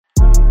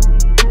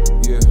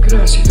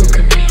Plácido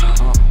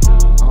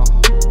Camilo.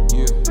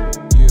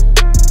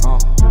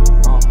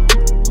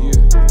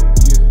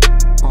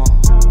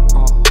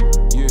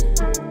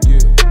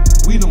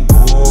 We them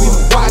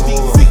boys.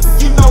 YDC,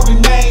 you know the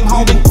name,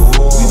 homie.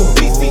 We the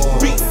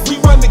BCB, we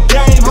run the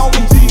game,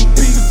 homie.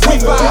 We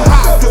buy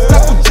high, cause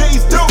that's what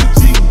G's do.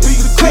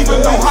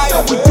 Cleveland,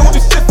 Ohio, we do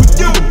this shit for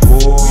you.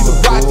 We the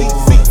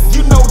YDC,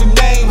 you know the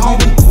name,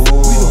 homie.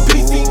 We the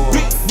BCB,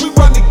 we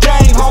run the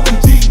game, homie.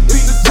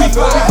 We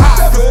buy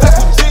high, cause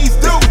that's what G's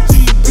do.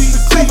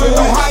 Cleveland,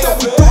 Ohio,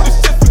 we do this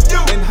shit for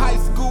you. In high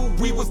school,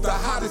 we was the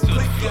hottest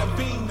clique,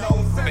 Gambino.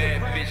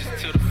 Bad bitches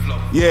to the floor.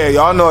 Yeah,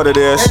 y'all know what it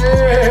is.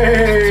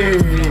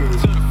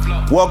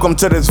 Welcome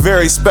to this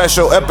very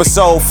special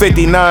episode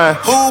 59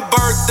 Who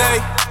birthday?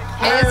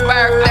 His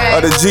birthday.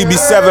 of the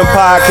GB7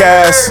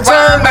 podcast.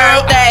 Ron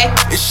birthday.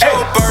 It's your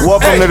birthday.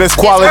 Welcome to this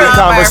quality It's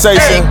my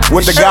conversation birthday.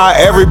 with the guy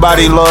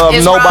everybody love,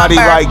 It's nobody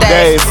my like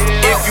birthday. Dave.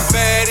 If you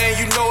bad and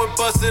you know it,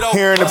 bust it open.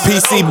 Here in the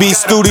PCB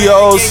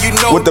studios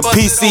with the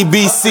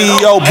PCB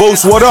CEO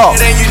Boost. What up?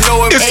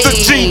 It's the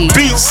Hey.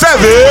 GB7.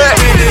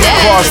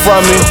 Across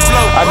from me,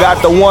 I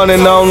got the one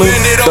and only,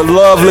 the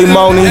lovely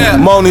Moni.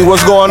 Moni,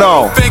 what's going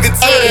on?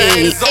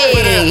 Hey,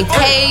 hey,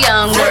 hey,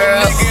 young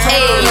girl.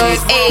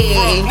 Hey,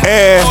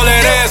 hey.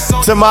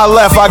 And to my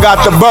left, I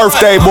got the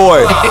birthday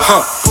boy,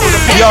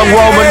 young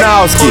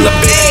Romanowski.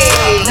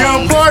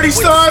 Young party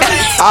started.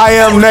 I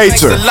am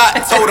nature.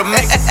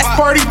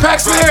 Party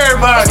packs for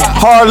everybody.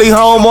 Harley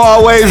home,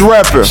 always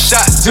reppin'.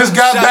 Just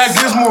got back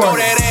this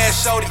morning.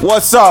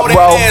 What's up,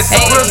 bro?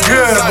 What's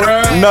good,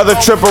 bro? Another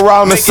trip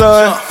around the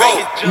sun.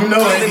 You know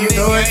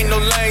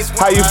it.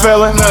 How you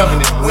feeling?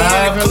 Loving it.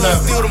 Live and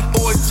loving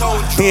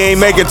it. He ain't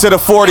make it to the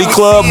 40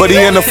 club, but he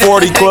in the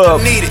 40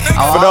 club.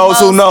 For those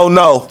who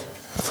know.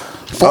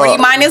 40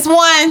 minus 1.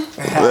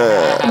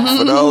 Yeah.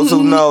 For those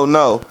who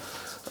know.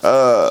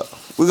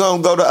 We're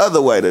gonna go the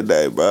other way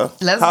today, bro.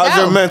 Let's How's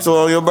go. your mental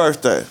on your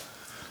birthday?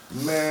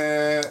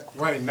 Man,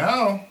 right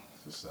now,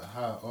 it's a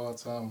high,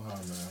 all-time high,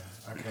 man.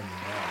 I can't even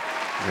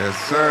lie. Yes,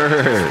 sir.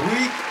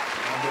 Week,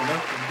 I've been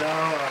up and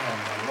down. I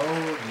had my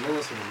lows, the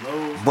lowest of the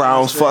lows.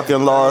 Browns Thursday,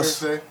 fucking lost.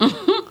 Thursday.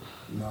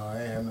 No,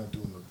 I ain't had nothing to do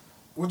with it.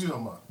 What you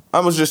talking about? I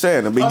was just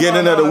saying, the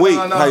beginning no, of the no, week,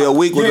 no. how your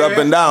week was Yeah, up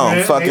and down.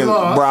 yeah, Fucking they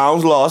lost.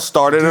 Browns lost,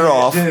 started it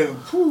off. Then,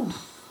 whew,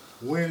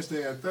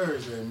 Wednesday and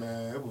Thursday,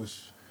 man, it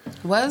was.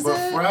 Was But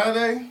it?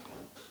 Friday,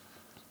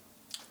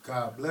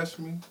 God bless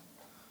me.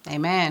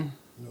 Amen.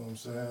 You know what I'm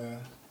saying?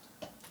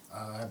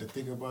 I had to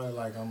think about it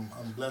like I'm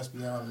blessed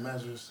beyond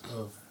measures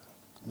of,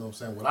 you know what I'm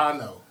saying, what I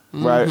know.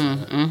 Right?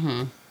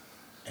 Mm-hmm.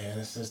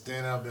 And since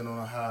then, I've been on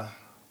a high.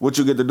 What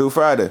you get to do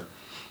Friday?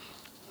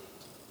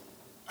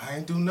 I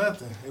ain't do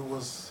nothing. It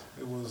was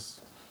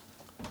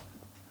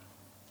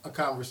a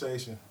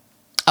conversation.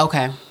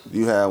 Okay.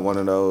 You had one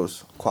of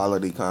those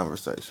quality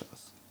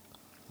conversations.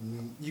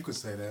 You could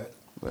say that.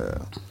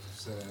 Yeah.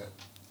 Say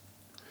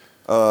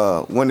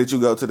that. When did you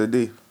go to the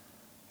D?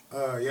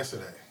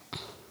 Yesterday.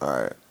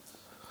 All right.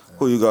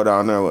 Who you go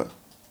down there with?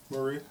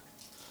 Marie.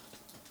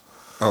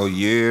 Oh,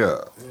 yeah.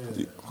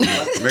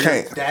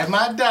 Came, That's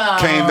my dog.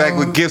 Came back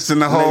with gifts in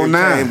the whole nigga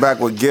nine. came back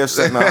with gifts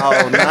and the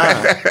whole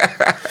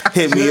nine.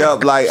 Hit me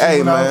up like, hey,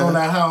 when I was on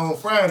man. that high on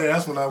Friday,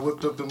 that's when I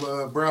whipped up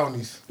them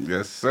brownies.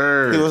 Yes,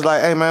 sir. He was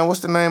like, hey, man,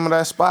 what's the name of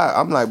that spot?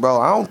 I'm like, bro,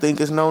 I don't think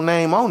there's no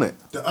name on it.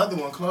 The other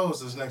one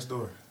closed. It's next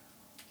door.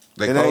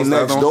 They It ain't closed the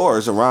next other one? door.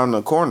 It's around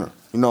the corner.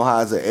 You know how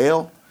it's an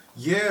L?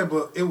 Yeah,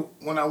 but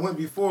when I went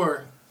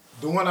before,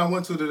 the one I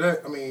went to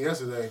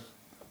yesterday,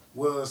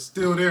 was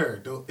still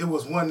there. It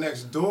was one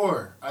next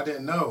door. I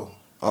didn't know.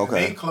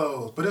 Okay. They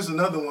closed, but there's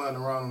another one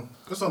around.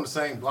 It's on the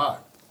same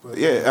block. But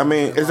Yeah, I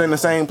mean, it's in the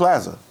same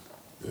plaza.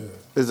 Yeah.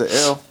 It's an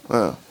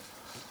L.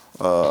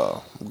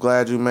 I'm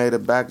glad you made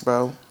it back,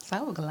 bro.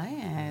 So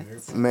glad.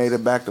 Made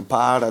it back to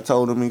pod. I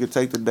told him he could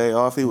take the day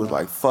off. He was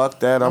like, fuck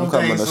that. I'm No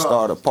coming to days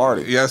start a off.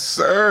 party. Yes,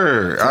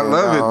 sir. I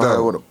love Down it, here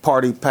though. With a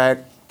party pack,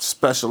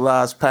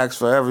 specialized packs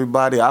for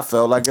everybody. I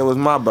felt like it was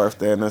my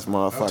birthday in this I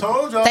motherfucker.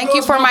 told you. I Thank know you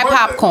it's for my birthday.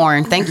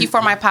 popcorn. Thank you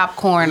for my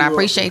popcorn. I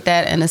appreciate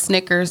that. And the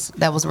Snickers,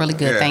 that was really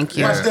good. Yeah, Thank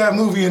you. Watch that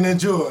movie and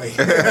enjoy.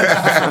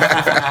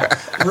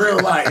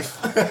 Real life.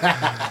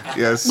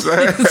 Yes,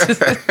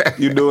 sir.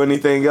 You do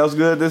anything else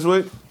good this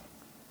week?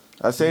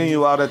 I seen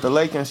you out at the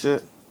lake and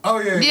shit. Oh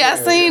yeah. Yeah,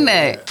 I seen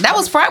that. That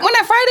was Friday. Wasn't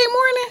that Friday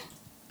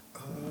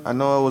morning? I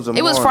know it was a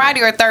It was morning.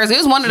 Friday or Thursday. It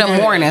was one of them Yeah,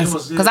 mornings it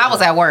was- because I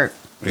was at work.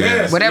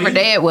 Yeah, Whatever see?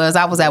 day it was,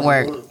 I was at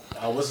work.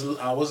 I was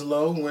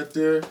low. Went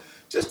there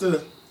just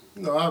to,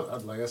 I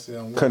like I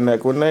said,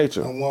 Connect with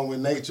nature. I'm one with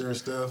nature and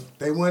stuff.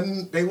 They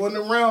wasn't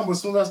around, but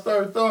as soon as I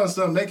started throwing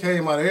something, they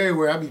came out of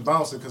everywhere. I be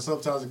bouncing because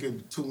sometimes it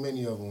get too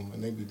many of them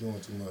and they be doing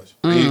too much.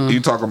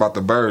 You talk about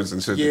the birds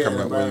and shit that come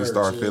the up when you birds,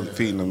 start yeah.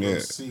 feeding them, yeah.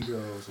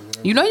 Seagulls or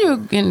whatever. You know you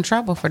get in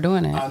trouble for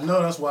doing that. I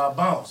know, that's why I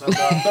bounce. That's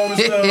why I throw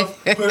the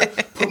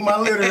stuff, put my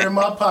litter in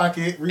my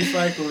pocket,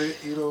 recycle it,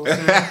 you know what I'm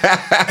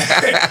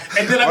saying?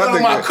 And then I go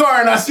in my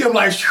car and I see them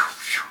like, shoo,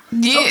 shoo.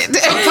 Yeah.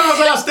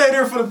 Sometimes I stay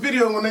there for the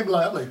video when they be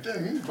like, I'm like,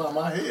 dang, you by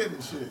my head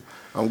and shit.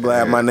 I'm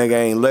glad my nigga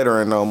ain't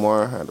littering no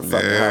more. I had to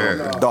fucking have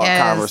a dark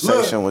Yes.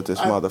 conversation Look, with this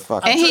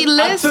motherfucker. And he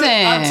listened.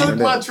 I took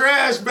my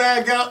trash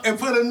bag out and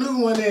put a new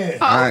one in.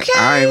 Okay.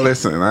 I ain't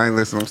listening.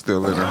 I'm still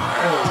littering.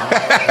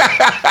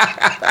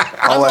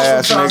 Hoe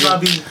ass Sometimes I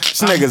nigga. be,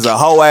 This nigga's a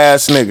hoe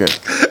ass nigga.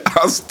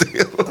 I'm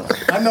still.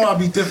 I know I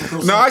be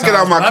difficult. No, I get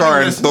out my sometimes, but I car be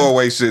and listening. throw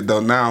away shit though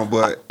now,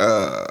 but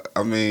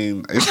I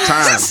mean, it's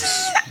time.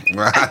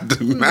 I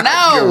do not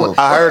No. give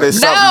a I heard it's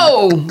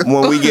something. No.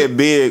 When we get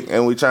big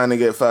and we trying to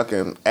get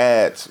fucking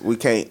ads, we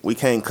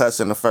can't cuss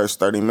in the first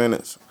 30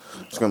 minutes.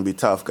 It's gonna be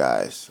tough,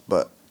 guys.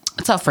 But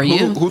Tough for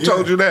you. Who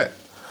told you that?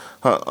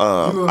 You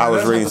I was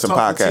that's reading like some to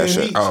talk for 10 podcast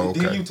shit. each, Oh,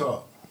 Then okay. you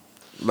talk.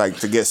 Like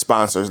to get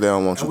sponsors, they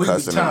don't want And you we be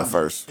cussing in the timing.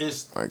 first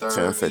It's like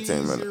 10,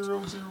 15 minutes.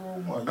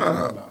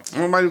 30:01.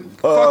 Nobody,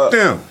 fuck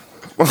them.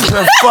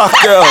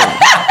 Fuck them.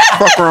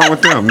 Fuck wrong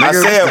with them. I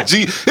Nigga,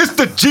 said- it's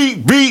the G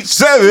Beat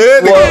 7.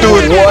 What- Nigga, do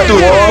it what- the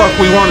what? fuck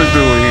we want to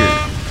do in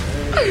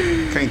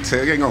here. Can't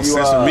tell. You ain't gonna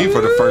censor me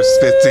for the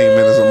first 15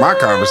 minutes of my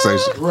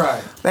conversation.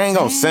 Right. They ain't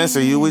gonna censor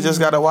you. We just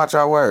gotta watch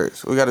our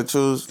words. We gotta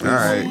choose. All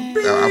right.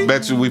 I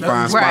bet you we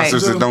find Right.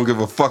 sponsors that don't give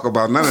a fuck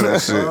about none of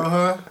that shit.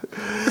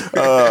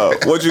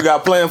 What you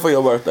got planned for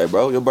your birthday,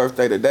 bro? Your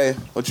birthday today.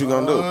 What you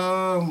gonna do?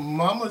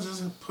 Mama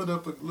just put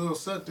up a little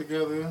set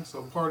together.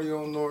 So party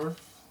on North,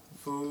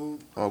 food,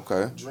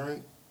 Okay.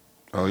 drink.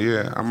 Oh,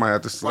 yeah. I might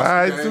have to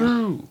slide game.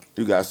 through.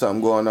 You got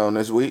something going on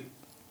this week?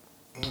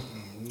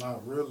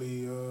 Not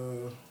really.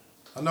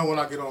 I know when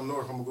I get on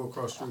North, I'm gonna go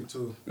across the street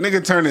too.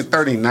 Nigga turning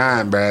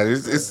 39,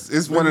 bruh.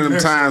 It's one of them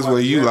times where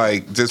you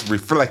like just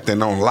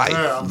reflecting on life.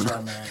 Yeah, I'm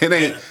trying,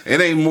 man.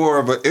 It ain't more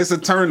of a, it's a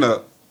turn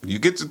up. You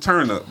get your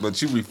turn up,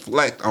 but you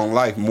reflect on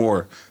life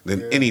more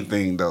than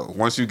anything though.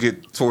 Once you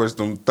get towards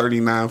them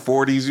 39,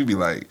 40s, you be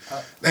like,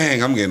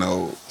 dang, I'm getting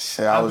old.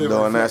 Shit, I was been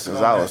doing that reflecting since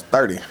on I that. was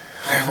 30.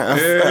 I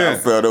Yeah.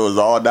 felt it was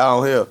all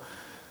downhill.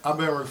 I've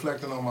been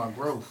reflecting on my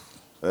growth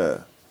Yeah.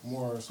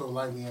 more so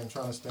lately and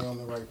trying to stay on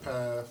the right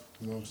path.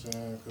 You know what I'm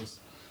saying? Because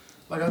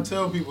like I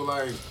tell people,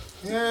 like,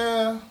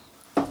 yeah,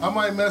 I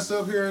might mess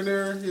up here and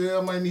there. Yeah,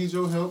 I might need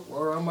your help,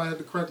 or I might have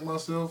to correct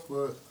myself,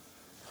 but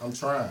I'm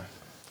trying.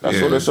 That's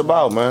Yeah. what it's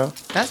about, man.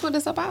 That's what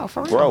it's about,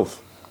 for real.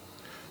 Growth.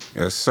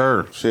 Yes,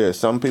 sir. Shit,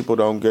 some people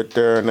don't get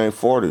there in their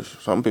 40s.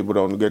 Some people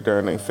don't get there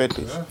in their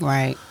 50s.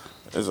 Right.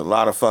 There's a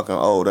lot of fucking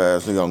old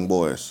ass young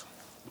boys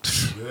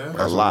Yeah.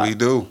 That's lot. what we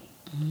do.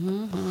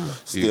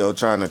 still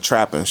trying to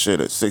trap and shit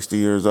at 60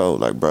 years old.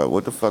 Like, bro,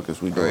 what the fuck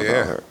is we doing yeah.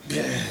 out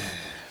here?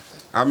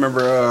 I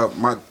remember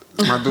my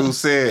dude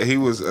said he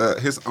was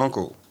his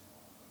uncle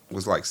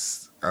was like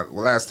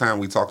last time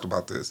we talked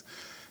about this.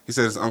 He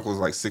said his uncle was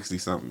like 60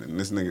 something, and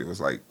this nigga was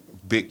like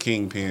big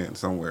kingpin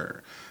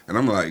somewhere. And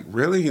I'm like,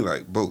 really? He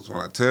like, Boots, when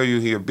I tell you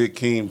he a big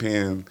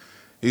kingpin,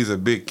 he's a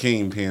big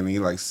kingpin, and he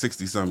like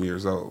 60 something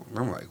years old. And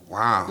I'm like,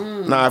 wow.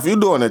 Now, if you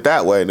doing it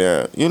that way,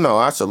 then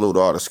I salute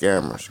all the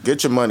scammers.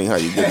 Get your money how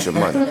you get your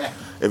money.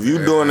 If you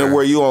doing it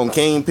where you on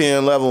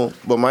kingpin level,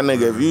 but my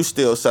nigga, if you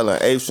still selling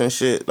apes and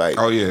shit, like,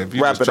 Oh yeah, if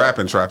you wrap just it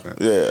up. trapping.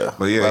 Yeah,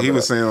 But yeah, wrap he it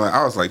was up. saying like,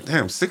 I was like,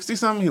 damn, 60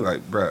 something. He like,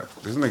 bruh,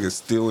 this nigga's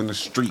still in the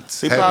streets.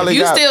 He heavy. probably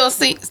You got- still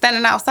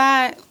standing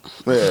outside?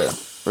 Yeah,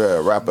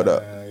 wrap it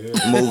up.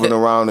 Yeah. Moving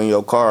around in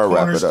your car, wrap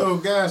Corner it up. store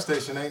gas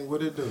station ain't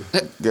what it do.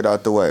 Get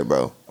out the way,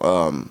 bro.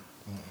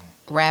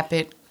 Wrap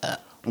it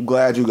up. I'm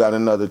glad you got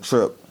another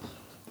trip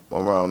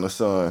around the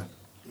sun.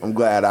 I'm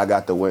glad I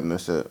got to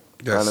witness it.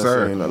 Yes, I done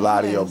sir. seen a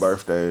lot of your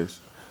birthdays.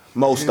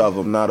 Most of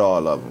them, not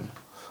all of them.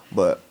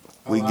 But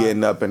we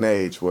getting up in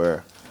age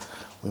where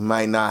we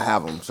might not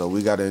have them. So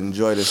we got to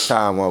enjoy this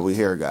time while we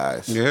here,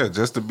 guys. Yeah,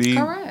 just to be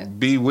Correct.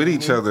 be with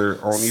each other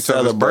on each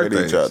other's Celebrate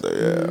birthdays. each other,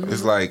 yeah.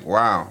 It's like,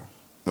 wow,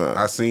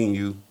 Yeah. I seen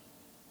you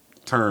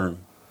turn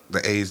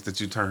the age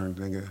that you turned,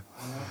 nigga.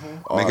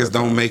 All the Niggas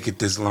don't make it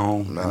this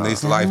long in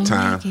this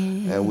lifetime.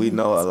 And we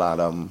know a lot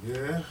of them.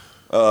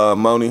 Yeah.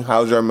 Moni,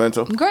 how's your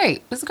mental?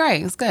 Great. It's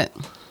great. It's good.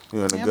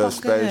 You in a Yeah, good I'm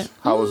space? good.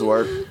 How was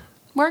work?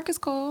 Work is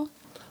cool.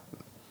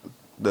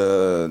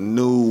 The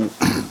new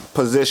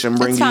position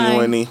bring It's you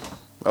fine. any?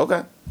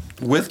 Okay.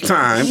 With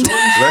time,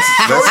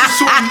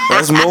 let's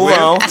Let's move with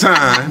on.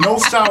 time. No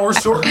sour,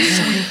 short and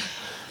sweet.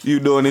 You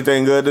do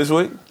anything good this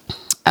week?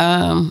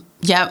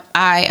 Yep.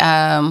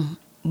 I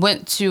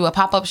went to a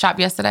pop-up shop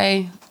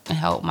yesterday and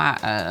helped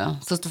my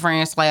sister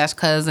friend /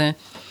 cousin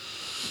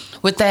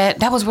with that.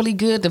 That was really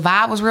good. The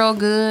vibe was real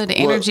good. The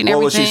energy and what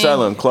everything. was she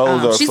selling?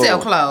 Clothes or She food?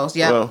 sells clothes.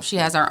 Yep. Yeah. She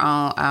has her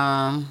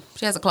own.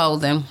 She has a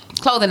clothing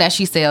that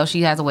she sells.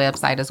 She has a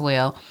website as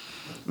well.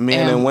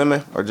 Men Yeah. and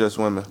women or just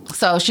women?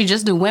 So she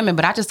just do women,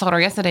 but I just told her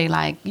yesterday,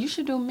 like, you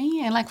should do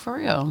men, like, for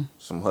real.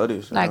 Some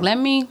hoodies. Like, let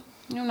me,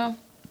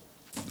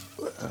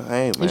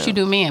 Hey, man. we should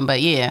do men,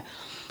 but yeah.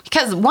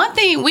 Because one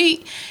thing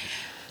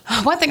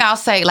I'll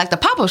say, like, the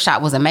pop-up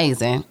shop was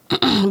amazing.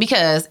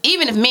 Because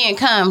even if men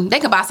come, they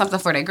can buy something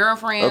for their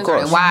girlfriends Of or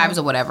course. their wives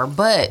or whatever.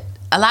 But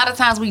a lot of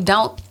times we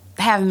don't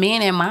have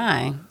men in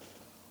mind.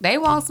 They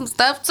want some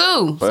stuff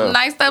too, Yeah. some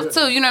nice stuff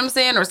too. You know what I'm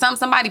saying? Or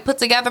somebody put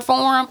together for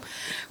them,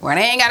 where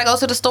they ain't got to go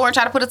to the store and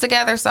try to put it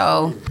together.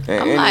 So In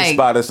I'm any like,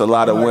 spot, it's a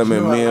lot of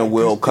women. Men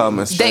will come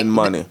and They- spend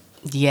money.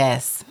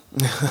 Yes.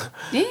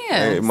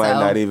 Yeah. They might so-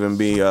 not even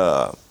be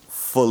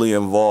fully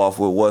involved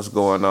with what's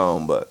going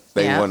on, but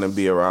they Yeah. want to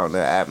be around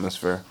the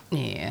atmosphere.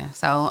 Yeah,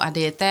 so I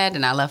did that,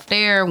 and I left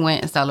there,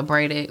 went and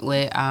celebrated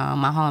with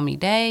my homie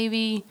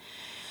Davey.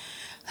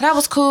 That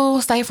was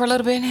cool. Stayed for a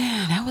little bit.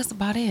 That was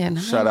about it.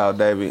 Shout out,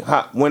 Davey.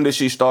 When did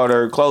she start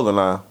her clothing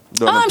line?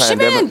 During the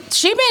pandemic?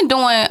 she been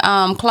doing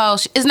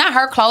clothes. It's not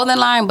her clothing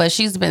line, but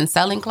she's been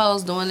selling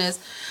clothes, doing this.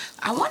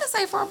 I want to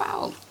say for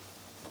about.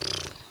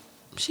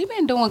 She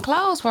been doing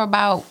clothes for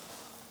about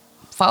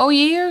 4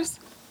 years.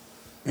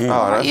 Oh,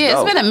 that's Yeah,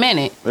 dope. it's been a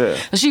minute. Yeah.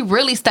 She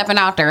really stepping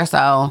out there,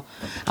 so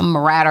I'm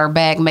gonna ride her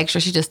back, make sure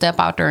she just step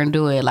out there and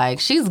do it. Like,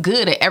 she's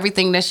good at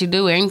everything that she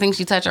do, anything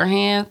she put her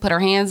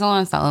hands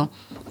on. So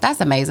that's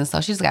amazing.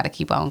 So she's got to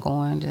keep on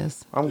going.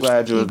 Just I'm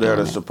glad you was there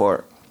to doing it.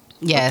 support.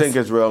 yes, I think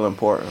it's real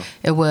important.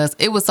 it was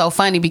so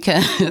funny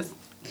because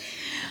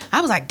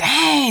I was like,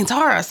 dang,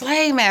 Tara,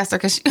 slave master,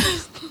 because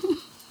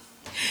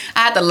I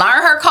had to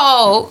learn her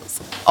codes,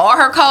 all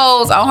her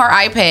codes on her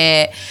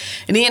iPad.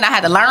 And then I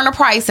had to learn the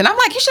price. And I'm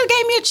like, you should have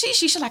gave me a cheat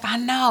sheet. She's like, I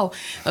know.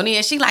 And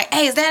then she like,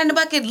 hey, is that in the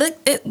bucket?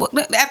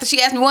 Look, after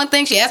she asked me one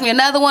thing, she asked me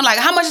another one. Like,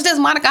 how much is this,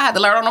 Monica? I had to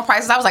learn all the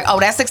prices. I was like, oh,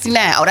 that's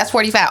 $69. Oh, that's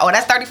 $45. Oh,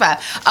 that's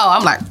 $35. Oh,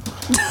 I'm like.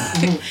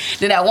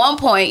 Then at one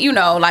point,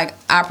 like,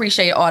 I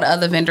appreciate all the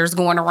other vendors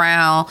going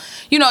around,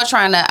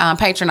 trying to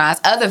patronize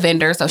other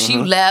vendors. So she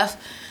left,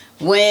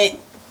 went,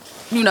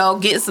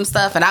 getting some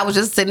stuff, and I was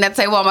just sitting at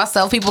the table by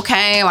myself. People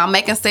came, I'm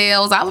making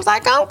sales. I was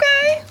like,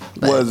 okay.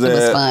 But Was it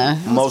was it fun.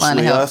 It was fun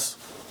to mostly help. us?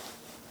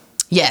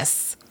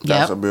 Yes.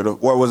 That's Yep. a beautiful.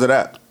 Where was it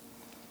at?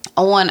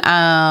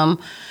 On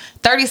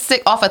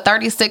 36 off of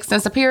 36th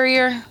and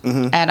Superior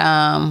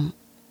at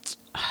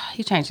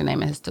he changed the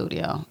name of his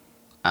studio.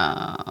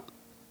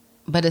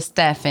 But it's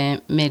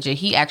Stephen Midget.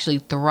 He actually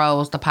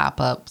throws the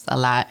pop-ups a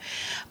lot.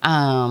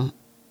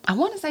 I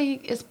want to say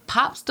it's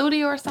Pop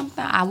Studio or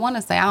something. I don't want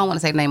to say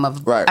the name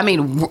of. Right. I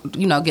mean,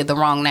 get the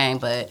wrong name,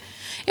 but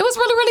it was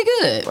really, really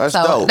good. That's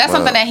so dope, that's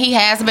something man. that he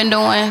has been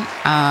doing.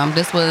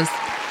 This was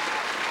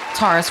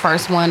Tara's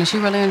first one, and she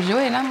really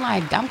enjoyed it. And I'm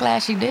like, I'm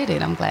glad she did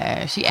it. I'm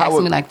glad. She asked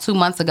me like 2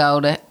 months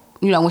ago that,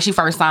 when she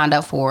first signed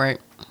up for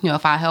it,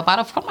 if I help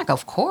out. I'm like,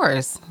 of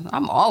course.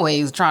 I'm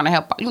always trying to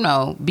help,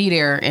 be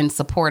there in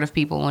support of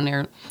people when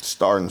they're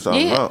Starting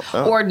something up.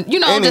 huh? or just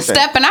Anything.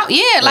 stepping out.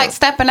 Yeah, like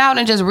stepping out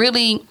and just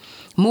really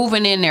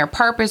moving in their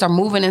purpose or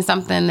moving in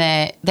something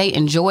that they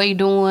enjoy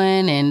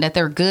doing and that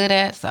they're good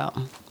at. So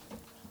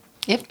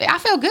I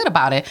feel good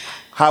about it.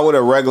 How would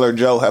a regular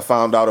Joe have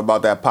found out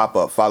about that pop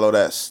up? Follow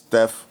that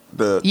Steph,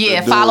 the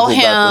dude follow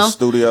who got the him.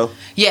 studio.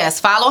 Yes,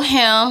 follow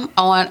him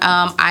on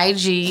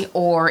IG,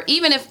 or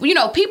even if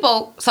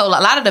people. So a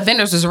lot of the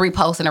vendors is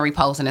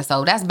reposting it.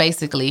 So that's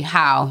basically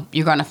how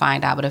you're gonna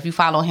find out. But if you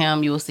follow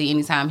him, you will see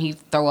anytime he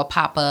throw a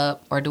pop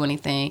up or do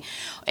anything.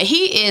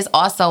 He is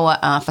also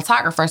a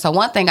photographer. So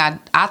one thing I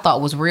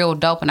thought was real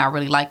dope, and I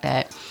really like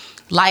that.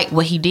 Like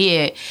what he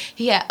did,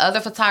 he had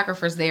other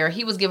photographers there.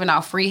 He was giving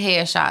out free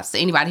headshots to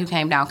anybody who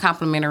came down,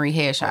 complimentary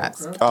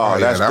headshots. Okay. Oh,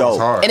 that's that dope. was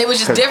hard. And it was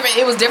just different.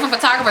 It was different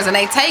photographers, and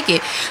they take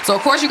it. So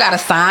of course you got to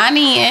sign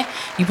in.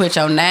 You put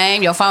your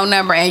name, your phone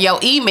number, and your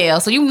email.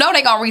 So they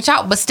gonna reach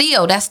out. But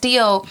still, that's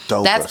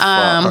Dope as fuck.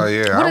 Oh,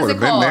 yeah, What I is would've it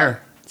been called?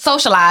 there.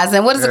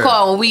 Socializing. What is it Yeah.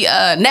 called when we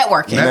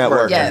networking?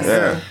 Networking. Yes.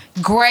 Yeah.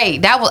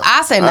 Great. That was.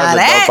 I said, now That's a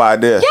that. dope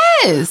idea.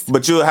 Yes.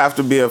 But you have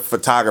to be a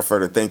photographer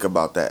to think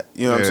about that.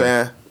 You know what I'm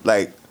Yeah. saying?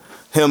 Like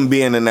him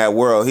being in that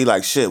world, he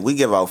like, shit, we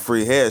give out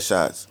free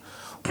headshots.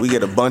 We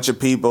get a bunch of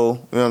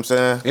people, you know what I'm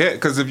saying? Yeah,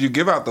 because if you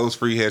give out those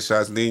free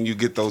headshots, then you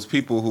get those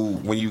people who,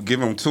 when you give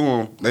them to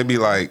them, they be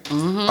like,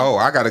 oh,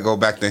 I got to go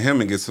back to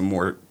him and get some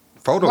more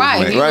photos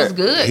Right. made. He was Right.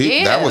 good.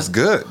 Yeah. That was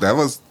good. That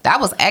was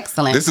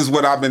excellent. This is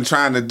what I've been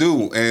trying to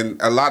do, and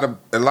a lot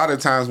of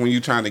times when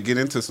you're trying to get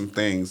into some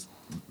things,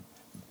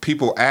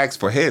 people ask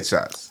for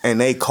headshots,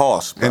 And they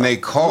cost, bro. and they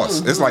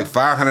cost. It's like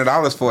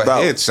 $500 for a Bro.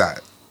 headshot,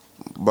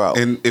 bro.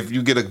 and if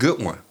you get a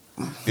good one,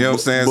 you know what I'm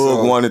saying.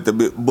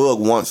 Boog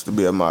wants to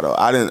be a model.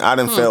 I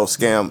didn't fail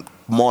scam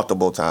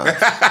multiple times.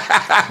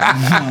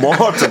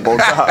 Multiple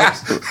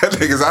times.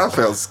 because I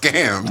felt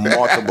scammed.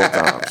 Multiple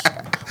times.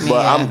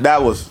 But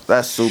Yeah.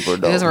 that's super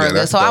dope. It was real Yeah, good.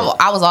 that's So dope.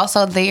 I was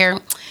also there,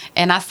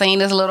 and I seen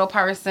this little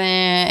person,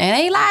 and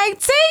they like,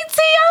 TT,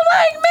 I'm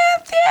like,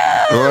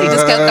 Matthew. He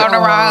just kept going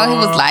around. He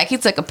was like, he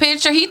took a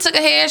picture. He took a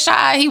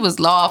headshot. He was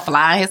law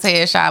flying his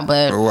headshot,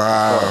 but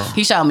Wow.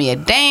 he showed me a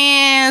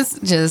dance.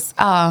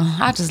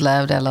 I just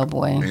love that little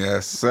boy.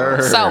 Yes,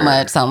 sir. So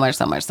much.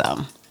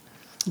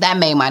 That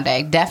made my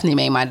day. Definitely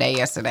made my day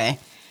yesterday.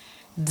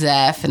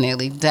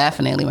 Definitely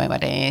made my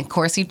day. And of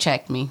course, he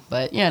checked me,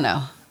 but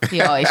he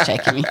always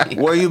checking me.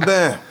 Where you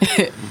been?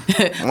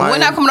 We're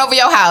not coming over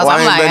your house. why I'm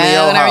ain't like, been to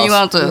your whenever you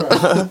want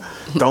house?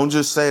 to. Don't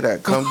just say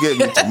that. Come get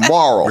me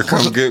tomorrow.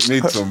 Come get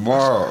me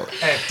tomorrow.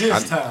 At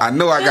this time. I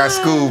know I got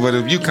school, but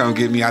if you come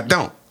get me, I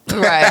don't.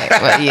 Right.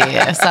 But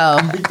yeah. So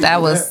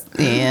that was,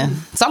 yeah.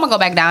 So I'm going to go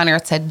back down there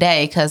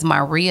today because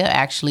Maria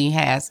actually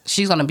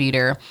she's going to be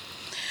there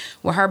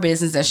with her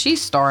business that she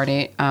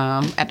started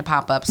at the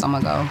pop-up. So I'm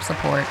going to go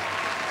support.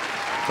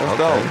 Let's Okay.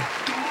 go.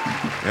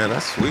 Yeah,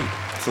 that's sweet.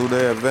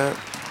 2-day event.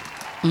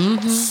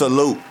 Mm-hmm.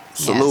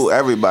 Salute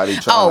everybody.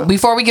 Oh,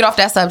 before we get off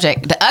that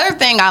subject, the other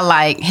thing I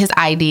like, his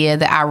idea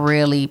that I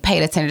really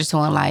paid attention to,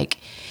 and like,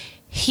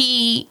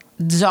 he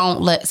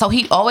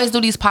always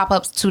do these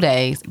pop-ups 2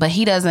 days, but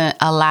he doesn't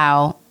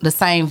allow the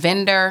same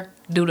vendor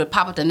do the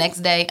pop-up the next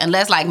day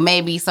unless like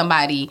maybe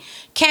somebody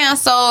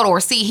canceled or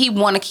he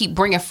want to keep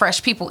bringing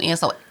fresh people in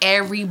so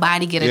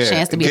everybody get a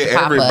chance to be at the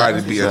pop-up.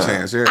 Everybody be a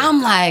chance. Yeah.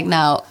 I'm like,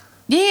 no.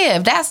 Yeah,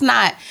 if that's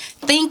not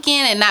thinking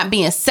and not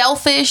being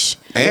selfish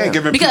and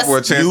giving people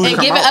a chance, and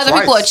giving other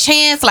people a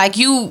chance, like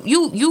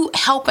you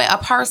helping a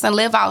person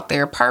live out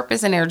their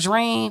purpose and their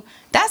dream,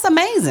 that's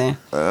amazing.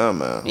 Yeah,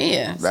 man.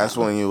 Yeah, that's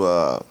when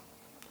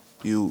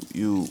you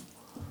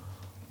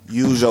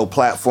use your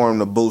platform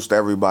to boost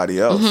everybody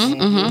else.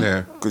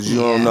 Yeah, because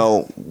you don't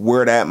know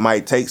where that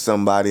might take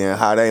somebody and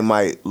how they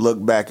might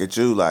look back at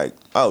you like,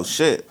 oh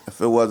shit,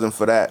 if it wasn't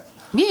for that.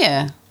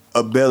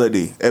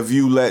 Ability. If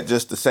you let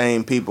just the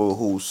same people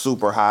who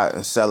super hot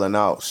and selling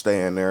out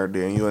stay in there,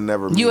 then you would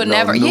never meet new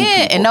people.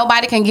 And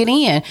nobody can get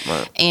in.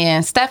 Right.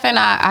 And Stephen,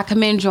 I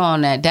commend you on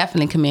that.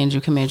 Definitely commend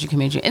you.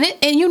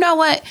 And you know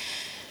what?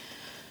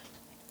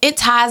 It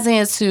ties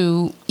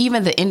into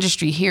even the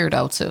industry here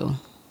though too.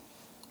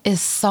 It's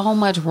so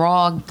much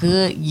raw,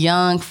 good,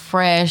 young,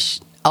 fresh,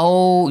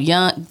 old,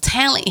 young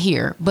talent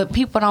here, but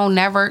people are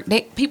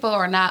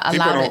not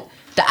allowed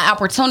the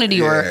opportunity,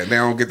 they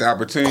don't get the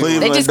opportunity.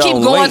 Cleveland they just keep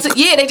going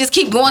they just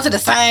keep going to the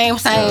same.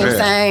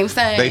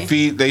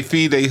 They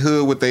feed their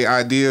hood with their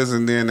ideas,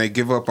 and then they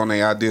give up on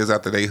their ideas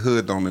after they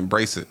hood don't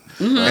embrace it.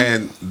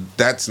 And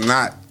that's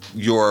not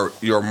your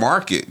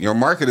market. Your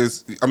market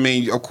is, I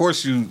mean, of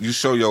course you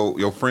show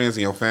your friends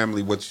and your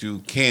family what you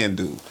can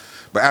do.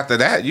 But after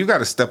that, you got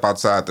to step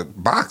outside the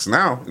box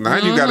now. Now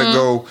you got to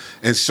go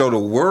and show the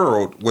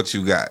world what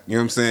you got. You know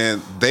what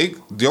I'm saying?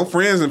 Your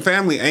friends and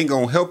family ain't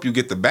going to help you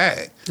get the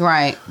bag.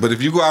 Right. But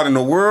if you go out in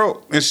the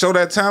world and show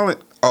that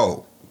talent,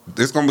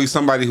 there's going to be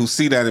somebody who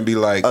see that and be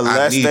like,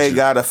 unless they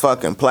got a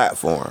fucking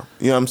platform.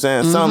 You know what I'm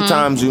saying?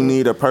 Sometimes you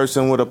need a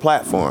person with a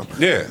platform.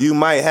 Yeah. You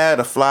might have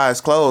the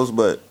flyest clothes,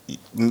 but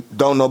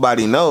don't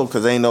nobody know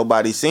because ain't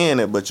nobody seeing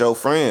it but your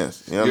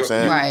friends. You know what I'm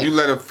saying? Right. You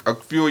let a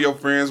few of your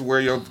friends wear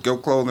your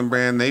clothing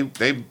brand.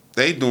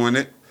 They doing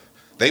it.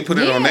 They put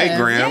it on their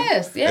gram.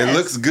 Yes. It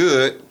looks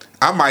good.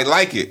 I might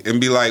like it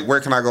and be like,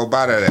 where can I go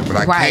buy that at? But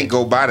I can't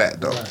go buy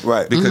that though.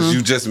 Right. Because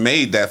you just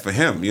made that for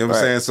him. You know what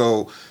I'm saying?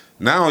 So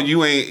now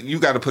you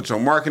got to put your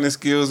marketing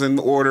skills in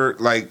order.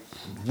 Like,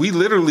 we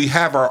literally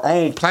have our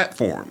own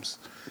platforms.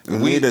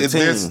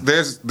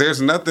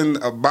 There's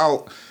nothing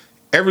about.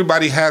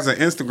 Everybody has an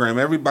Instagram.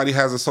 Everybody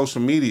has a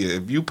social media.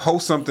 If you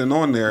post something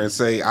on there and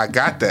say, I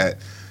got that,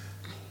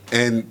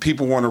 and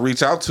people want to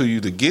reach out to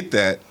you to get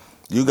that,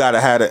 you got to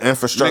have the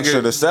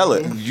infrastructure to sell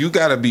it. You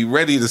got to be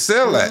ready to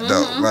sell that,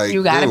 though. Like,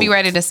 you got to be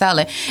ready to sell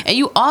it. And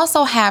you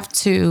also have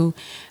to,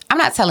 I'm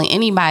not telling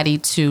anybody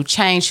to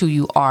change who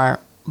you are,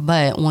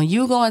 but when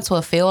you go into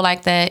a field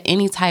like that,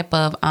 any type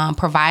of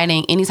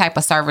providing any type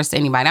of service to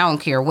anybody, I don't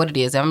care what it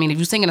is. I mean, if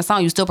you're singing a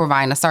song, you're still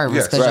providing a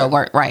service because your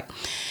work, right?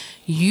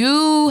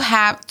 You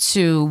have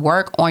to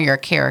work on your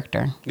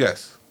character.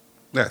 Yes.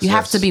 You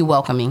have to be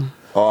welcoming.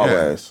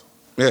 Always.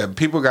 Yeah,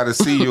 people got to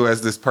see you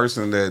as this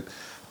person that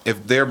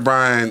if they're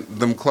buying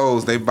them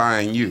clothes, they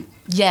buying you.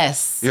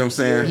 Yes. You know what I'm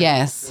saying?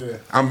 Yes. Yeah.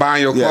 I'm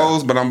buying your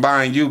clothes, but I'm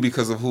buying you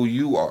because of who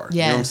you are. Yes.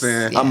 You know what I'm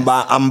saying?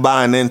 Yes. I'm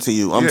buying into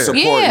you. I'm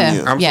supporting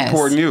you. I'm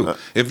supporting you.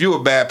 If you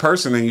a bad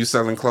person and you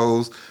selling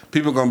clothes,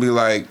 people gonna be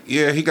like,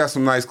 yeah, he got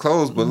some nice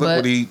clothes, but look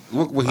what he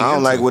I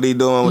don't like what he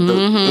doing with the,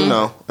 you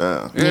know.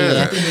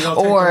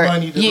 Or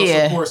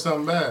support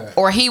something bad.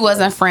 Or he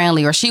wasn't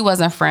friendly, or she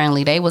wasn't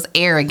friendly. They was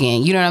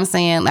arrogant. You know what I'm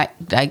saying? Like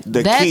that.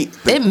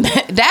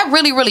 That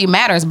really, really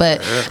matters.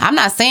 But I'm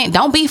not saying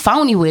don't be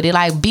phony with it.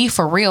 Like, be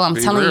for real. I'm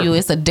telling you,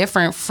 it's a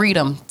different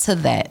freedom to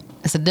that.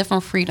 It's a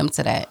different freedom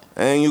to that.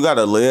 And you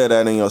gotta live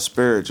that in your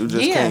spirit. You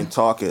just can't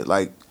talk it.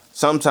 Like,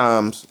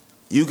 sometimes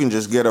you can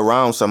just get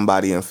around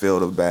somebody and feel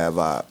the bad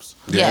vibes.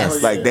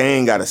 Yes. Like, they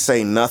ain't gotta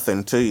say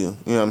nothing to you.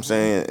 You know what I'm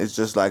saying? It's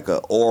just like a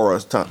aura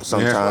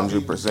sometimes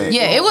you present.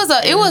 Yeah, it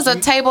was a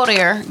table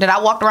there that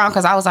I walked around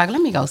because I was like,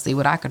 let me go see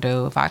what I could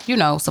do if I,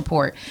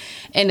 support.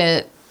 And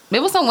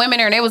there was some women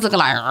there and they was looking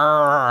like,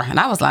 "Arr," and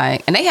I was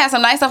like, and they had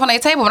some nice stuff on their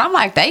table, but I'm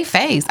like, they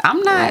face.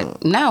 I'm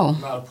not, no.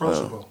 Not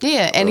approachable.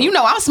 Yeah, and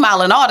I'm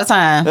smiling all the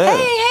time. Yeah.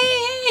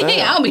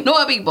 Hey, I don't be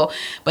knowing people.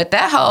 But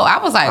that whole, I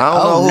was like, I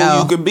don't know who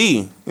you no. could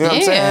be. You know what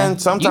I'm saying?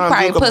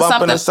 Sometimes you could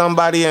bump into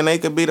somebody and they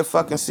could be the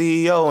fucking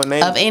CEO and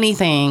they of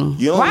anything.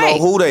 You don't know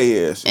who they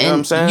is. You know what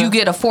I'm saying? You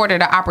get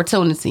afforded the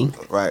opportunity.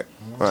 Right.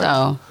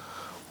 So,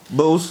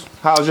 Boost,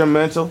 how's your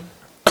mental?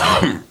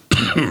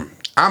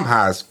 I'm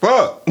high as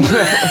fuck.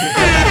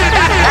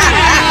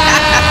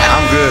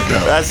 I'm good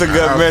though. That's a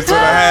good mental to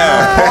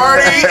have.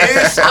 Party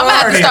is I'm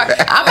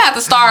gonna have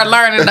to start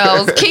learning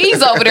those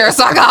keys over there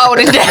so I can hold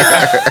it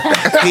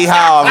down. He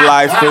high of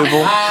life,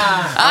 people.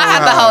 I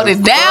have to hold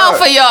it down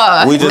for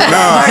y'all. We just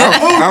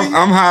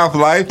I'm high of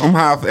life. I'm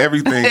high of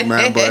everything,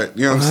 man. But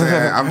you know what I'm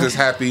saying? I'm just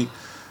happy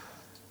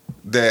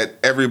that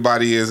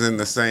everybody is in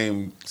the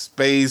same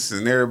space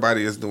and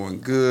everybody is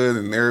doing good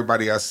and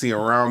everybody I see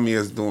around me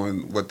is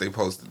doing what they're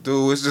supposed to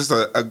do. It's just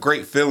a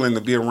great feeling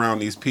to be around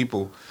these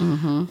people.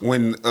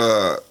 When,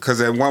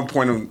 because at one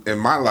point in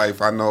my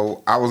life, I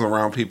know I was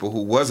around people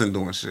who wasn't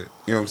doing shit.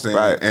 You know what I'm saying?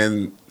 Right.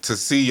 And to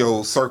see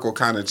your circle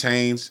kind of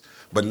change,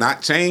 but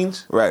not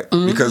change, Right.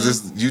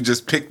 Because you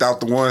just picked out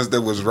the ones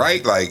that was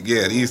right. Like,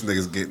 yeah, these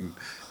niggas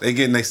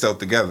getting themselves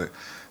together.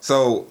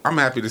 So I'm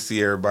happy to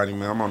see everybody,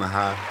 man. I'm on a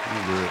high.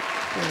 I'm good.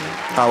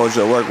 How was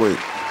your work week?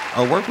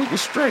 Work week was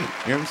straight.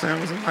 You know what I'm saying?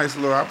 It was a nice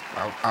little.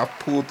 I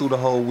pulled through the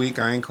whole week.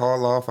 I ain't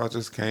called off. I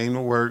just came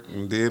to work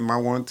and did my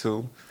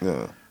 1-2.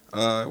 Yeah.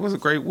 It was a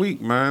great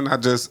week, man. I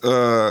just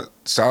shout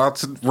out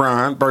to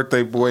Ryan,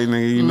 birthday boy,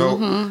 nigga. You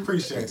know,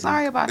 Appreciate it.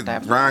 Sorry about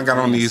that. Ryan got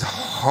on these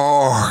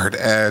hard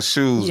ass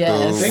shoes,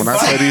 Yes. dude. When I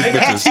say these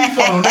bitches Teeth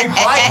on them. They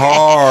bite.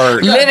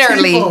 hard,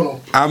 Literally. Teeth on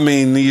them. I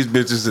mean these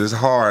bitches is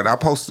hard. I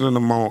posted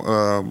them on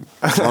our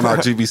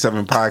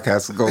GB7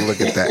 podcast. Go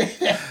look at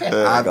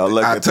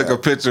that. I took a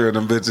picture of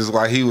them bitches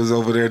while he was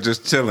over there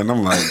just chilling.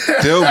 I'm like,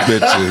 them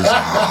bitches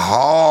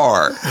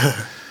hard.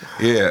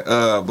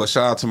 Yeah, but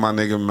shout out to my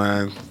nigga,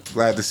 man.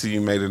 Glad to see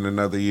you made it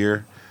another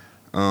year.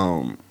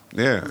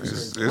 Yeah,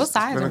 it's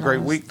been a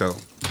great week though.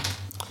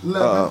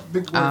 Love it.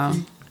 Big boy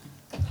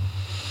feet.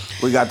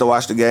 We got to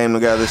watch the game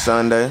together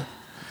Sunday.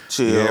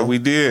 Chill. Yeah, we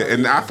did,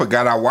 and I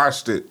forgot I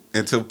watched it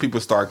until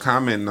people start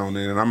commenting on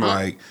it, and I'm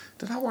like,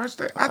 did I watch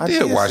that? I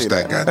did watch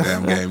that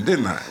goddamn game,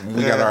 didn't I?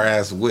 We got our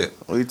ass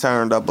whipped. We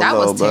turned up a That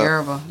little was bit.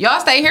 terrible.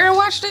 Y'all stay here and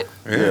watched it?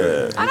 Yeah.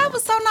 Oh, that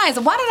was so nice.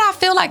 Why did I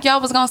feel like y'all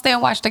was gonna stay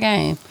and watch the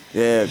game?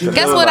 Yeah.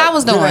 Guess what I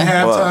was doing?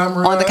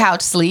 Halftime On the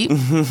couch sleep.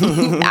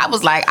 I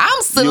was like,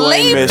 I'm You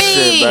ain't missed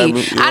shit, sleepy.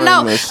 baby. You I ain't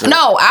know. missed shit.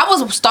 No, I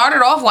was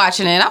started off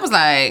watching it. I was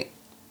like,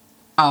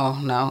 oh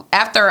no.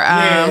 After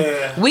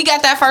we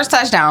got that first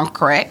touchdown,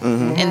 correct?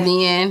 And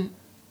then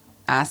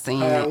I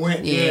seen it.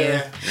 Went,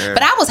 yeah.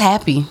 But I was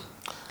happy.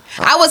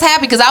 I was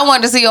happy because I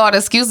wanted to see all the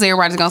excuses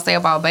everybody's gonna say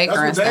about Baker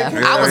and That's what stuff.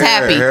 they- I was Yeah,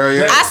 happy. hell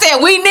yeah. I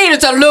said we needed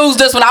to lose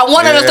this one. I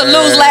wanted us to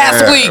lose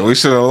last week. We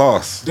should have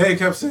lost. Dave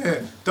kept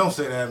saying, "Don't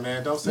say that,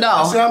 man. Don't say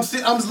No. that." I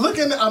said, I'm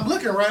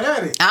looking right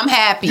at it. I'm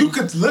happy. You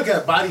could look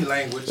at body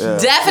language.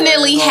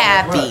 Definitely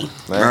happy.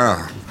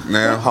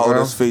 Now, Hold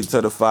his feet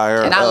to the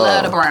fire. And I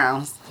love the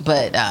Browns.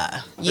 But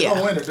They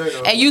gonna win today,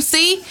 though. And you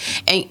see,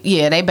 and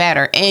yeah, they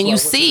better. And you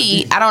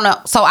see, I don't know.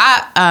 So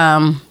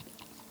I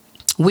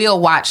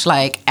will watch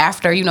like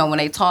after, you know, when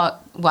they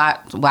talk. Well,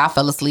 I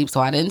fell asleep,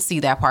 so I didn't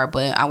see that part.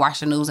 But I watched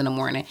the news in the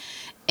morning,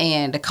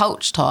 and the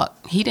coach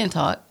talked. He didn't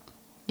talk.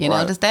 You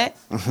notice that?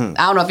 I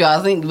don't know if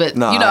y'all think, but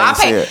No, you know, I I ain't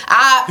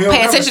see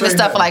pay it. attention to say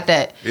stuff nothing. like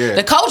that. Yeah.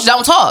 The coach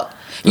don't talk.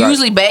 Right.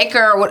 Usually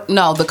Baker,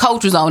 no, the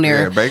coach was on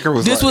there. Yeah, Baker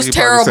was This like- was he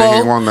probably said he terrible.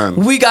 didn't want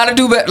nothing. We got to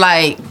do better.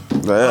 Like,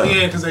 Oh,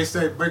 yeah, because they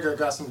say Baker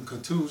got some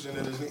contusion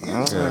in his knee.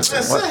 Man,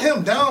 set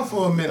him down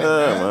for a minute,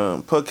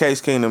 man. Put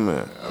Case Keenum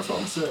in. That's what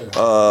I'm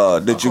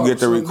saying. Did you get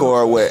to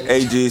record with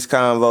AG's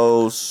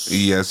Convos?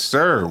 Yes,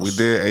 sir. We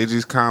did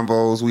AG's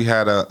combos. We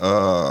had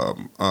a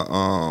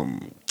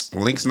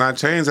Links Not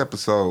Chains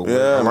episode. with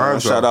Yeah, man.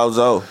 Alonzo. Shout out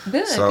Zoe.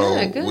 good,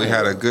 So good. we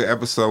had a good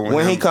episode with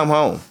When him. he come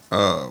home?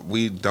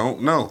 We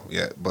don't know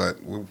yet, but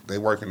they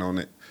working on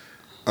it.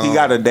 He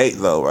got a date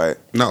though, right?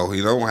 No,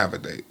 he don't have a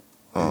date.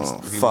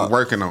 He's fuck.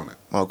 working on it.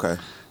 Okay.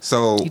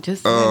 So You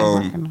just said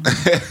working on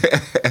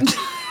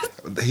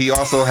he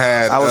also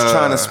had. I was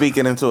trying to speak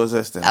it into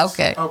existence.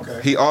 Okay. Okay.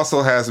 He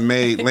also has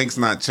made Links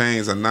Not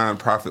Chains a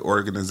non-profit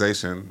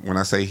organization. When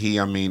I say he,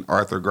 I mean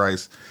Arthur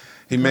Grice.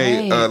 He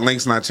made Right.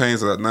 Links Not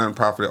Chains a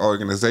non-profit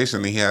organization.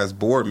 And he has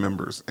board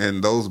members,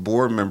 and those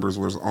board members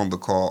was on the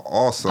call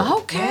also.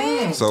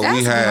 Okay. So That's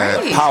we had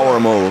great. Power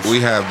move. We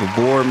have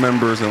the board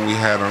members, and we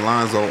had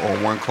Alonzo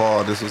on one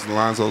call. This was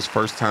Alonzo's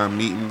first time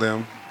meeting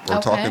them or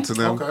Okay. talking to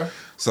them. Okay.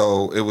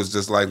 So it was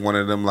just like one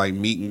of them like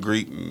meet and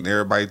greet, and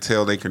everybody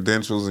tell their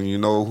credentials, and you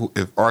know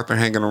if Arthur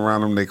hanging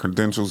around them, their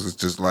credentials is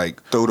just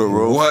like Through the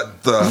roof.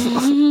 What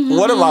the?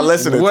 What am I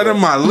listening What to?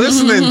 am I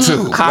listening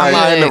to? How am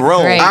Like, I in the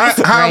room? Great,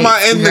 how am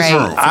I in this great,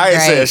 room? I ain't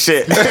great.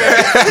 saying shit.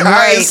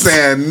 I ain't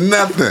saying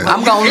nothing.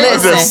 I'm gonna I'm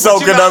listen. just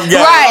soaking up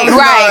gas.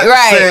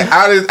 Right.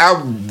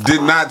 I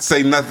did not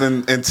say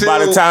nothing until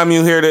By the time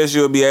you hear this,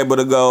 you'll be able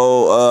to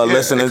go Yeah,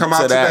 listen it to come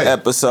out that today.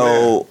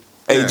 episode.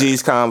 Yeah.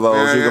 AG's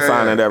Convos. You can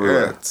find it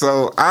everywhere. Yeah.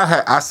 So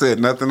I said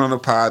nothing on the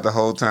pod the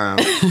whole time.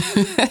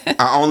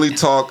 I only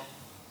talk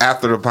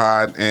after the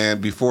pod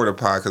and before the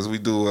pod because we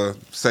do a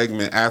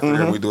segment after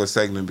and we do a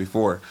segment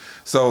before.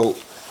 So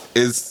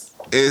it's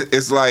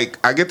like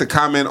I get to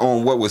comment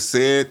on what was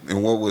said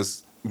and what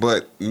was,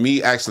 but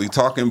me actually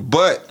talking.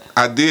 But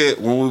I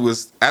did when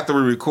after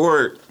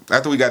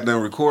we got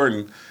done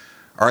recording.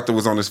 Arthur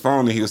was on his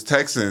phone and he was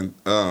texting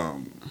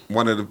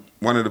one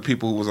of the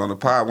people who was on the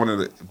pod.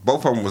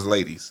 Both of them was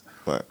ladies.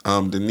 Right.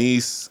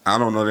 Denise, I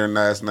don't know their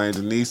last name.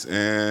 Denise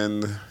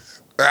and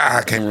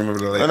I can't remember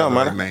the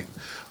lady name.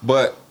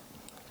 But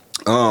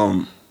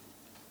the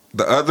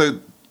other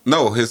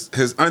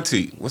his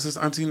auntie. What's his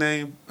auntie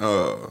name?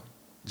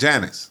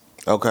 Janice.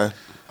 Okay.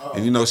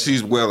 And you know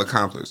she's well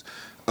accomplished.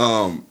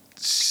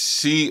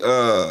 she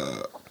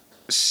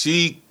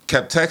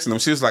kept texting him.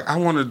 She was like, I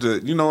wanted to,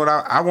 you know what?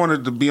 I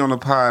wanted to be on the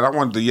pod. I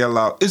wanted to yell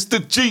out, "It's the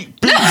GP7!"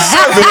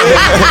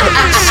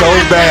 so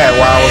bad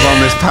while I was on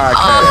this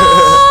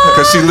podcast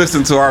because she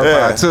listened to our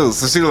pod too.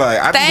 So she like,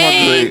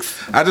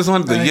 I just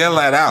wanted to yell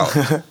that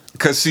out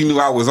because she knew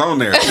I was on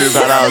there. She was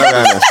like,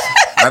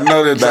 I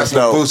know that's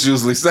what Boost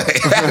usually say.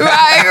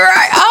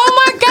 right. Oh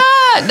my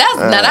God,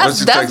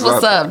 that's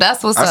what's up.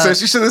 That's what's up. I said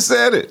she should have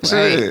said it.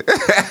 Right.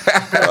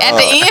 At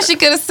the end, she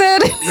could have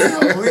said it.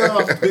 Yeah, we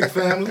are a big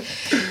family.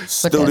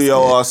 Studio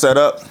all set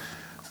up.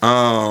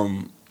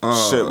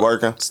 Shit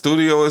working.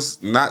 Studio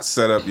is not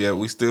set up yet.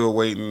 We still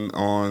waiting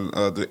on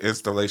the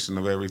installation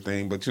of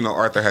everything. But you know,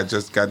 Arthur had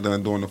just got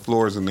done doing the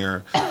floors in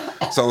there,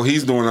 so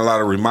he's doing a lot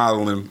of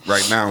remodeling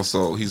right now.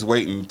 So he's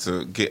waiting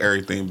to get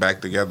everything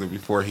back together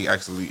before he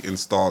actually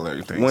install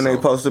everything. When they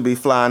supposed to be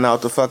flying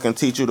out to fucking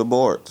teach you the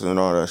boards and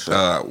all that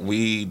shit?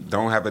 We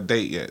don't have a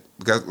date yet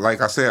because,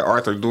 like I said,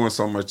 Arthur doing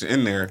so much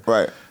in there,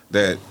 right?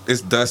 That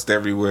it's dust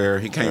everywhere.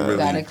 He can't really.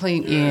 Gotta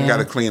clean. Yeah. He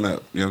gotta clean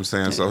up. You know what I'm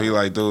saying? So he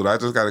like, dude, I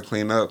just gotta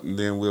clean up, and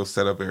then we'll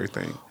set up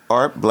everything.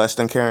 Art, blessed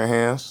and caring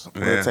hands.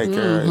 We'll take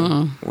care of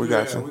you. We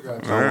got you. We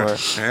got you. Don't worry.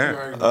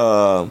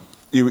 Yeah.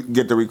 You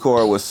get to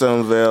record with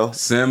Simville.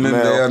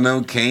 Simville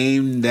no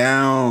came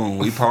down.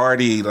 We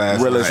partied last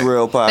night. Realest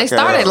Real podcast. They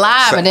started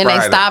live and then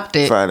they stopped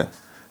it. Friday.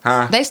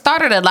 Huh? They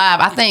started it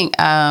live. I think.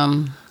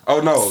 Oh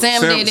no,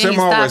 Sim did it, Sim he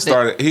always stopped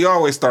started. He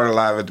always started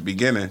live at the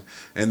beginning,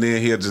 and then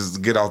he'll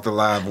just get off the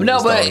live. When No,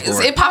 we but start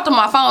recording. it popped on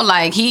my phone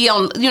like he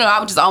on. You know, I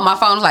was just on my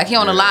phone like he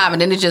on the live,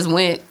 and then it just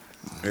went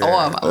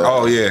off.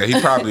 Oh yeah, he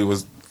probably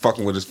was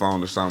fucking with his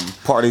phone or something.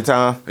 Party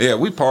time. Yeah,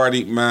 we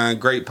partied, man.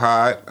 Great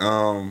pod.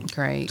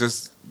 Great.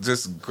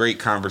 Just great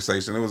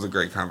conversation. It was a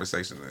great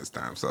conversation this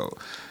time. So,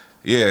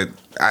 yeah,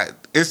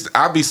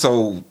 I'll be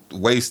so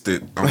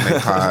wasted on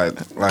that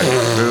pod. Like,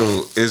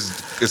 dude,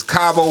 it's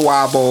Cabo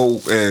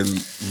Wabo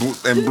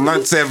and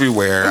blunts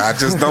everywhere. I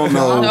just don't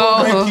know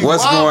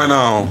what's going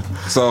on.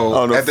 So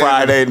on a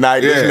Friday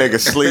night, this nigga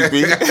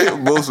sleepy.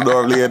 Boost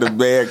normally in the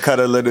bed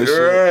cuddling and shit.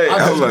 Right.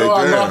 I just know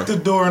I damn. locked the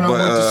door and I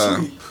went to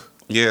sleep.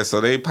 Yeah, so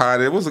they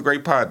potted. It was a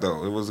great pod,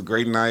 though. It was a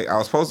great night. I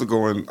was supposed to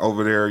go in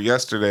over there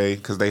yesterday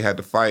because they had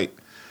to fight.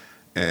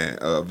 And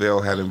Bill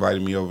had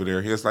invited me over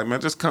there. He was like,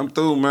 man, just come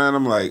through, man.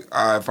 I'm like,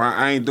 all right, fine.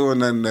 I ain't doing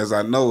nothing as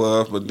I know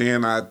of. But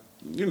then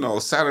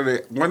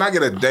Saturday, when I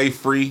get a day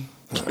free,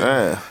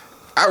 I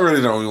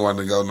really don't even want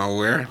to go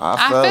nowhere.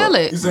 I feel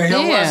it. You saying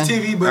you watch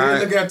TV, but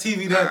you look at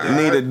TV that day.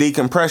 Need a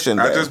decompression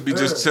day. I just be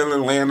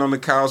chilling, laying on the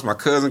couch. My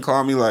cousin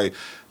called me like,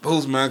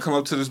 Boost, man, come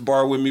up to this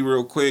bar with me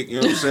real quick.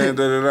 You know what I'm saying?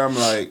 I'm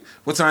like,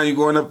 what time you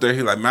going up there?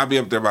 He like, man, I'll be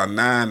up there about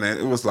 9. And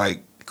it was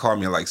like, called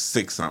me at like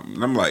 6 something.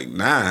 And I'm like,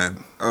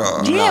 9?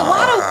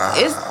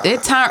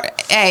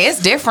 It's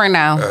different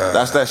now.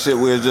 That's that shit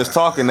we were just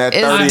talking, that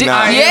 39.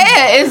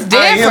 It's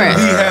different.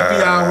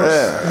 Happy hours.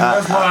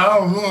 That's why I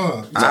don't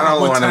want. I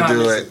don't want to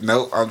do it.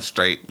 Nope, I'm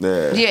straight.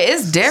 Yeah,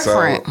 it's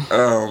different.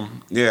 So,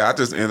 I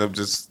just ended up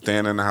just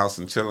staying in the house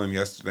and chilling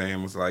yesterday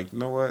and was like, you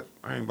know what?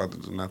 I ain't about to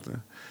do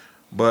nothing.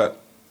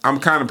 But I'm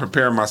kind of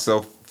preparing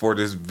myself for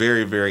this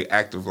very, very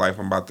active life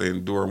I'm about to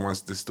endure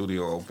once the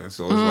studio opens.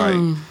 So it's like,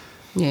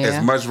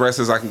 as much rest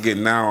as I can get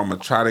now, I'm going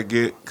to try to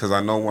get, because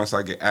I know once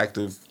I get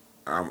active,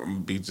 I'm going to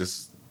be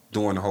just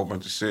doing a whole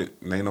bunch of shit.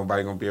 And ain't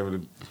nobody going to be able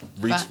to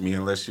reach me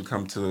unless you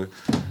come to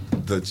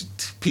the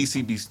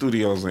PCB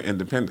studios in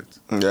Independence.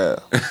 Yeah.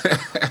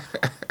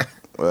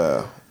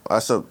 Well,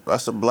 that's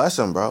a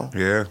blessing, bro.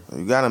 Yeah.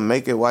 You got to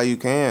make it while you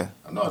can.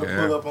 I know how to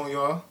pull up on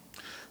y'all.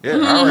 Yeah,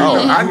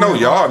 I know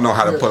y'all know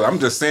how to pull. I'm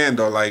just saying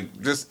though,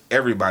 like just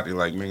everybody,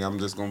 like me, I'm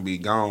just gonna be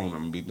gone. I'm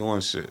gonna be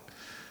doing shit.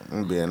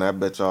 I'm gonna be in that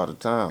bitch all the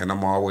time, and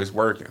I'm always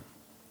working.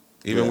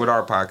 Even with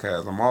our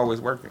podcast, I'm always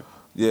working.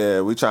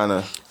 Yeah, we trying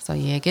to. So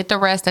get the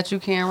rest that you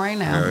can right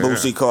now.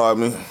 Boosie called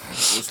me.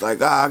 It's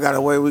like, I got a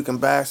way we can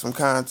bag some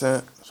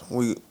content.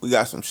 We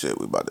got some shit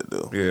we about to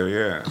do.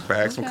 Yeah.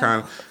 Bag some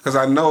content. Because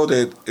I know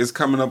that it's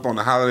coming up on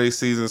the holiday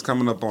season. It's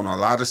coming up on a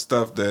lot of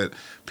stuff that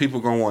people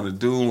going to want to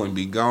do and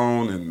be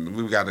gone. And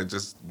we got to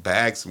just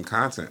bag some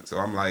content. So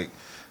I'm like,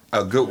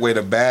 a good way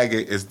to bag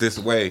it is this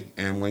way.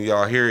 And when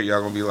y'all hear it, y'all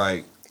going to be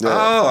like,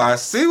 oh, I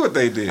see what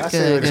they did. I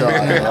see what y'all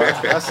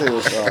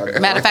did.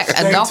 Matter of fact,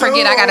 don't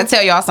forget, I got to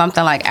tell y'all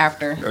something like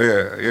after.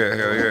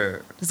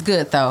 Yeah. It's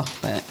good though,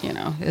 but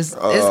it's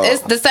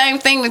the same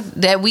thing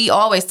that we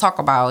always talk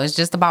about. It's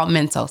just about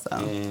mental. So,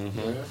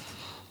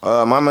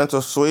 my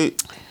mental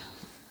suite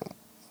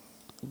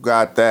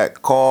got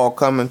that call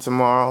coming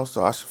tomorrow,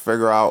 so I should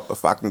figure out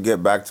if I can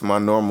get back to my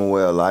normal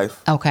way of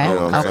life. Okay. You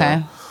know what I'm Okay.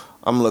 saying?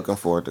 I'm looking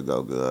for it to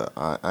go good.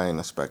 I ain't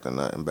expecting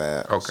nothing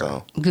bad. Okay.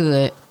 So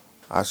Good.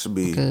 I should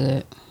be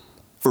Good.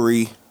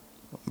 free,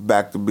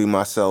 back to be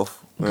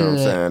myself. You know what I'm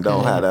saying?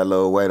 Don't have that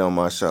little weight on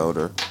my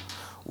shoulder.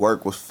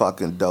 Work was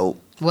fucking dope.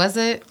 Was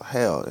it?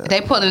 Hell yeah. They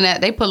pulling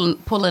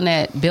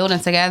that building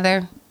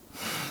together.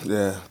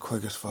 Yeah,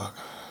 quick as fuck.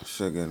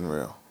 Shit getting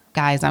real.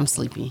 Guys, I'm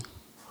sleepy.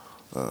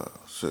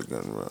 Shit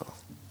getting real.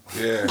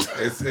 Yeah,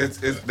 it's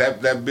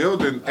that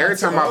building. Every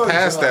time I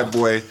pass that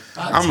boy,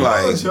 I'm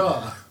like,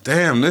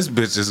 damn, this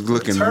bitch is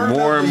looking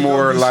more and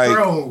more like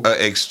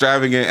an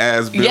extravagant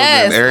ass building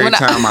every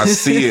time I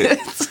see it.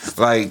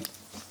 Like,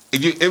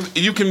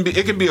 it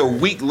can be a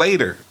week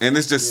later, and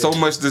it's just so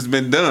much that's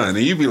been done,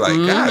 and you be like,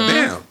 God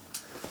damn,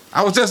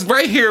 I was just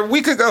right here a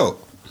week ago,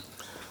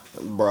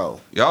 bro.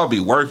 Y'all be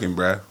working,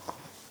 bro.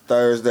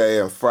 Thursday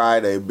and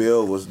Friday,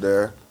 Bill was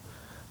there.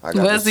 I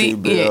got to see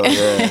Bill.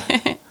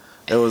 Yeah.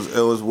 It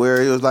was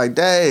weird. He was like,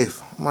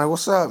 Dave. I'm like,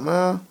 what's up,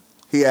 man?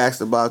 He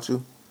asked about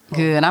you.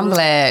 Good. I'm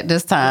glad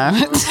this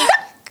time.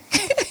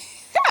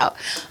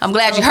 I'm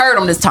glad you heard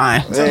him this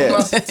time.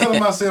 Yeah. Tell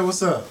him I said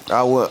what's up.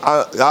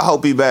 I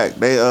hope he back.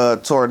 They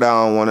tore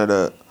down one of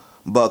the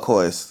buck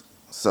hoists.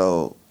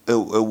 So it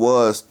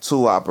was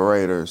 2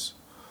 operators,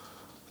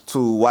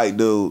 2 white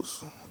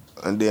dudes,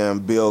 and then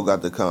Bill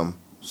got to come.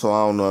 So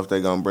I don't know if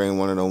they're going to bring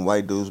one of them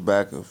white dudes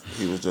back if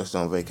he was just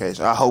on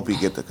vacation. I hope he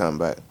get to come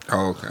back.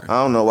 Oh, okay.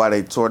 I don't know why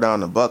they tore down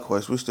the buck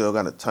hoist. We still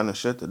got a ton of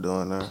shit to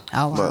do in there.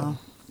 Oh, wow.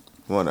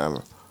 But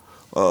whatever.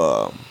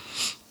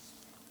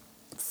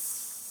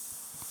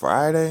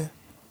 Friday?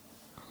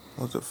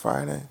 Was it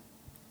Friday?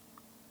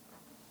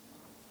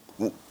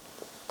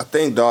 I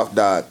think Dolph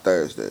died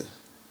Thursday.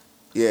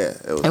 Yeah,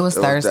 it was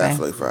Thursday. Was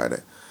definitely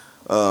Friday.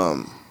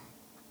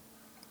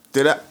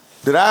 Did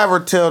I ever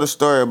tell the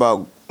story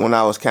about when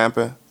I was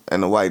camping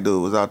and the white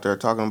dude was out there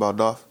talking about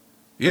Dolph?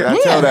 Yeah. Did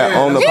I tell that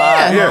on the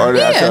pod? Or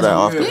did I tell that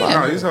off the pod?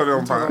 No, you told it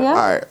on the pod. Yeah. All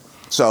right.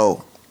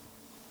 So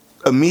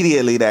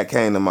immediately that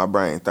came to my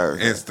brain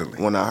Thursday.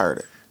 Instantly. When I heard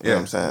it. You know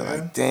what I'm saying?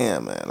 Like,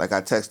 damn, man. Like,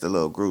 I texted a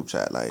little group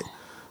chat, like,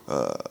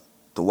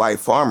 the white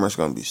farmer's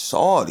going to be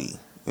salty.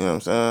 You know what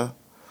I'm saying?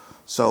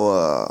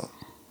 So,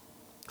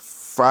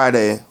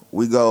 Friday,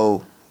 we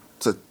go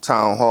to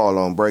town hall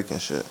on breaking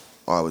shit.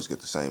 I always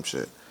get the same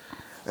shit.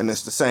 And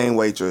it's the same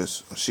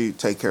waitress. She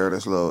take care of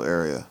this little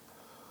area.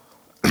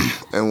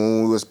 And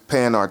when we was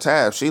paying our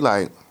tab, she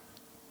like,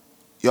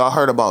 y'all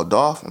heard about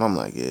Dolph? And I'm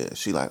like, yeah.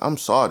 She like, I'm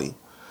salty.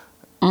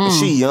 And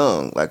she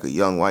young, like a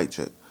young white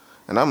chick.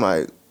 And I'm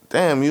like,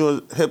 damn, you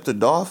was hip to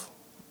Dolph?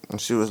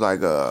 And she was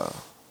like,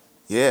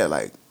 yeah,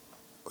 like,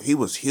 he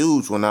was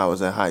huge when I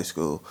was in high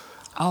school.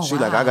 Oh, she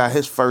like, I got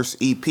his first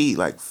EP,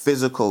 like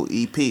physical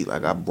EP.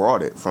 Like, I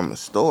brought it from the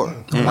store.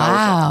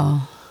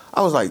 Wow.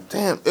 I was like,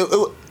 damn.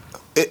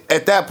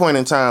 At that point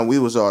in time, we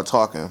was all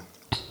talking,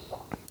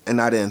 and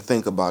I didn't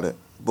think about it.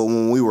 But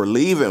when we were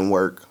leaving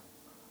work,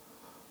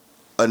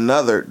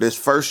 this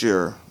first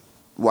year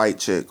white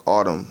chick,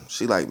 Autumn,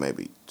 she like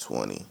maybe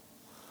 20.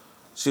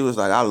 She was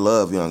like, I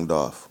love Young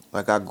Dolph.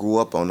 Like, I grew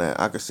up on that.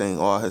 I could sing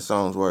all his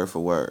songs word for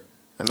word.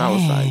 And I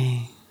was like,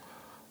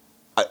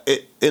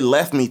 it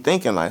left me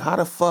thinking, like, how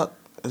the fuck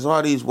is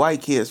all these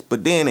white kids?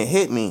 But then it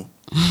hit me.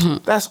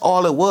 That's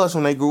all it was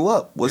when they grew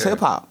up, was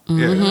hip-hop.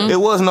 Yeah. It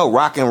was no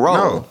rock and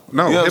roll.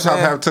 No, you know hip-hop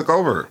have took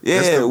over.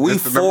 Yeah, we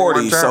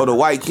 40, so the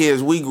white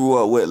kids we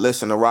grew up with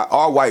listen to rock.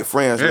 Our white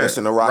friends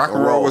listen to rock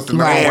and roll. Was the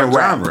number one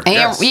genre.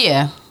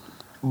 Yeah.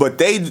 But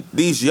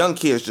these young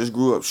kids just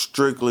grew up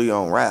strictly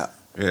on rap.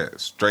 Yeah,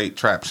 straight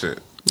trap shit.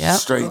 Yep.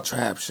 Straight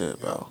trap shit,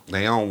 bro.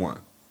 They own one.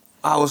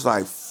 I was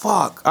like,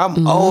 fuck,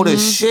 I'm old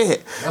as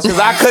shit. Because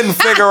I couldn't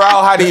figure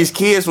out how these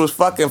kids was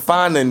fucking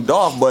finding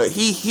Dolph, but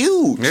he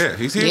huge. Yeah,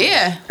 he's huge.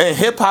 Yeah. And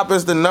hip-hop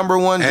is the number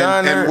one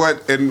genre.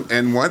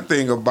 And one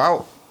thing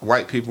about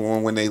white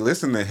people, when they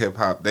listen to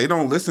hip-hop, they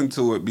don't listen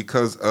to it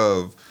because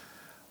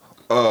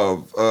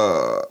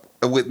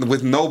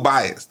with no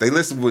bias. They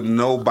listen with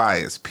no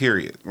bias,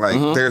 period. Like,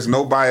 there's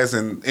no bias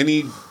in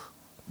any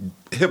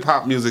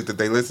hip-hop music that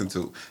they listen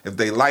to. If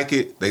they like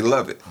it, they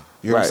love it.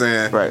 You know what I'm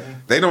saying? Right.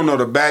 They don't know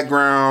the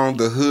background,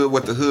 the hood,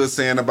 what the hood's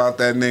saying about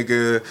that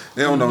nigga.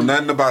 They don't know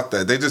nothing about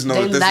that. They just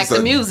know that this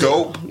is a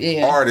dope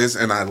artist,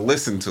 and I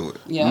listen to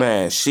it. Yeah.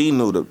 Man, she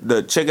knew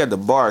the chick at the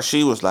bar.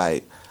 She was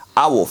like,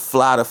 I will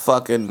fly to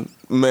fucking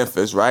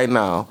Memphis right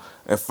now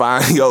and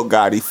find Yo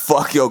Gotti.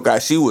 Fuck Yo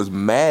Gotti. She was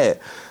mad.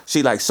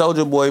 She like,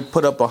 Soulja Boy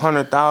put up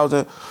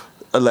 100,000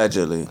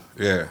 allegedly.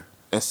 Yeah.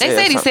 They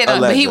said he said,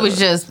 but he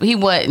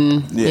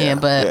wasn't. Yeah,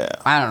 but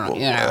I don't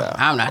know.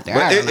 I'm not there.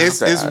 But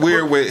it's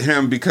weird with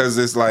him because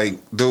it's like,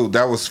 dude,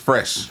 that was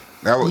fresh.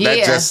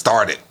 That just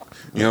started.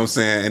 You know what I'm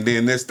saying? And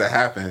then this to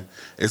happen,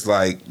 it's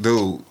like,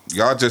 dude,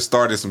 y'all just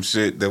started some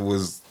shit that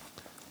was.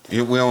 We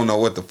don't know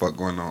what the fuck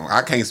going on.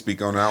 I can't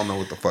speak on it. I don't know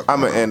what the fuck.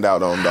 I'm gonna end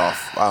out on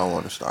Dolph. I don't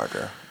want to start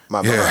there.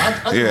 I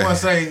just want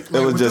to say, it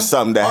was just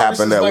something that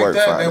happened at work.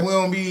 That we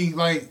don't be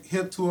like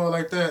hip to or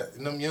like that,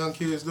 and them young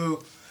kids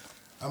do.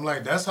 I'm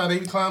like, that's how they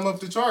climb up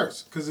the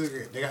charts, because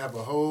they have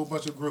a whole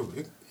bunch of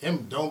groups.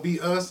 It don't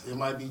be us. It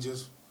might be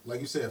just,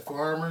 like you said,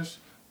 farmers.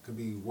 It could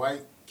be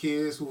white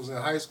kids who was in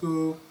high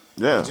school.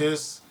 Yeah.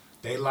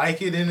 They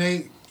like it,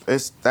 and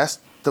it's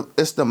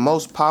the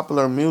most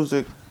popular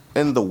music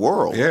in the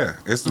world. Yeah,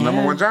 it's the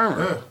number one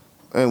genre.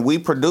 Yeah. And we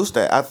produce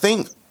that. I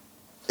think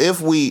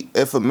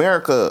if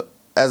America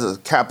as a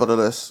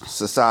capitalist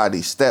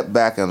society step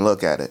back and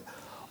look at it,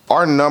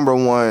 our number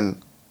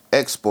one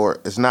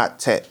export is not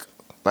tech.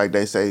 Like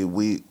they say,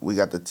 we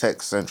got the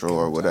tech central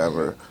or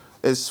whatever.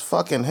 is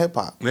fucking hip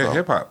hop. Yeah,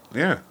 hip hop.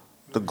 Yeah.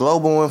 The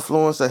global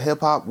influence of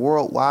hip hop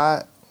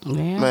worldwide.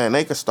 Yeah. Man,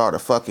 they could start a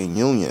fucking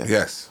union.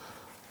 Yes.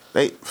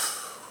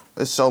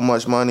 There's so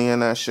much money in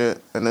that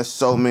shit, and there's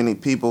so many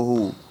people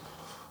who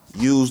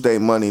use their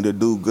money to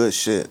do good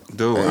shit.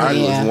 Dude, I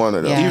was one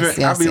of them.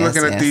 I be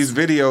looking at these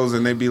videos,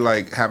 and they be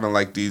like having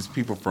like these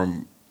people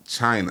from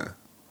China,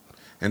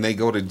 and they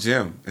go to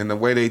gym, and the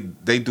way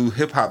they do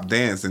hip hop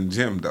dance in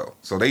gym though.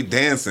 So they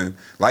dancing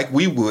like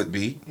we would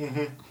be,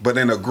 but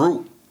in a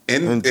group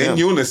in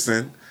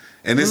unison,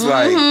 and it's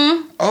like,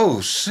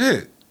 oh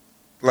shit,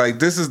 like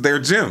this is their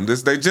gym, this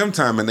is their gym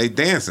time, and they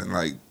dancing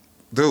like,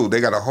 dude,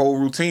 they got a whole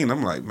routine.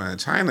 I'm like, man,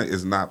 China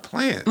is not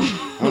playing.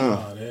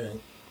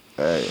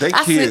 They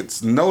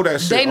kids know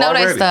that shit. They know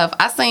already. that stuff.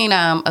 I seen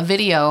a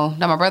video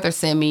that my brother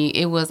sent me.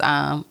 It was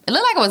it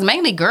looked like it was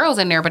mainly girls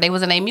in there, but they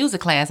was in a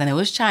music class and it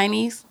was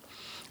Chinese,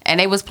 and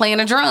they was playing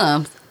the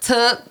drums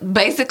to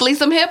basically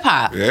some hip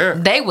hop. Yeah,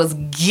 they was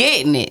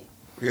getting it.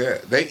 Yeah,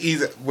 they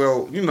either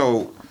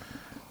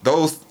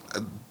those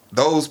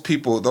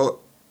people. Those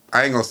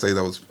I ain't gonna say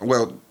those.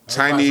 Well,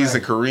 Chinese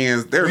and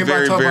Koreans, they're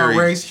very about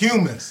race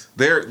humans.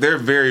 They're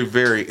very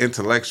very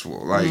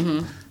intellectual.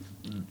 Like.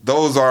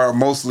 Those are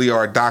mostly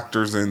our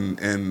doctors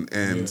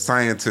and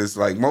scientists.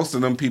 Like most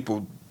of them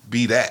people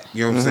be that,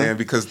 you know what I'm saying?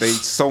 Because they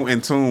so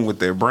in tune with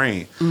their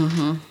brain.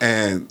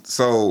 And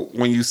so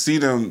when you see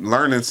them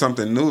learning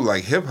something new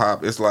like hip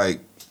hop, it's like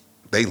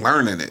they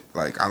learning it.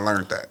 Like I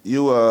learned that.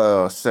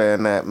 You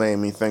saying that made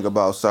me think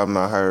about something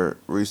I heard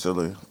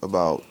recently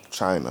about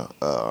China.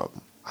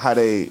 How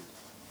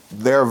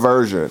their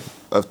version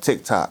of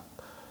TikTok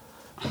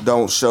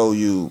don't show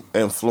you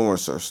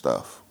influencer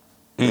stuff.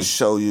 And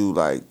show you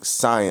like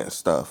science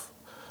stuff,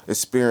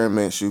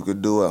 experiments you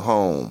could do at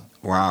home.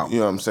 Wow. You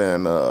know what I'm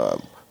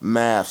saying?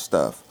 Math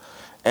stuff.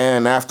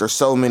 And after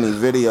so many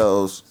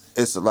videos,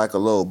 it's like a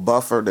little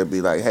buffer to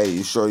be like, hey,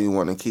 you sure you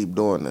want to keep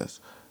doing this?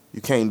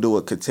 You can't do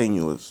it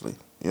continuously.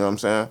 You know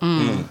what I'm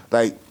saying?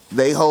 Like,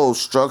 they whole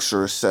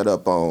structure is set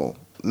up on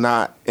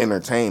not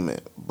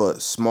entertainment, but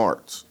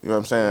smarts. You know what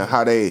I'm saying?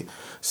 How they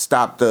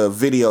stop the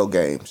video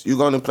games. You're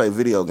going to play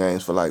video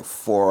games for like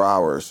 4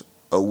 hours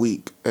a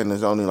week, and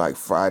it's only like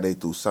Friday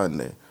through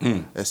Sunday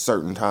at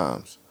certain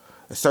times.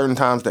 At certain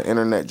times, the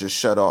internet just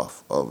shut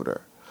off over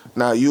there.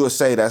 Now, you would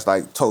say that's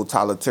like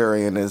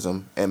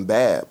totalitarianism and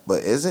bad,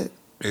 but is it?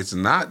 It's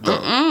not,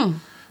 though.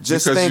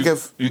 Just because think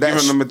if you're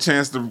giving them a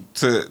chance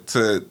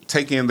to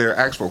take in their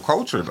actual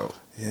culture, though.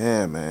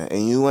 Yeah, man.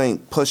 And you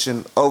ain't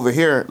pushing over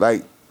here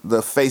like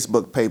the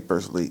Facebook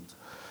papers leaked.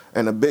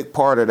 And a big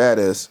part of that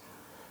is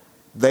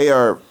they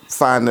are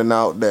finding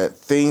out that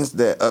things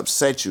that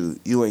upset you,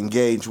 you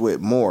engage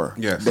with more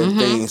than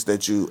things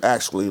that you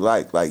actually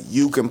like. Like,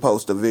 you can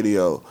post a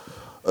video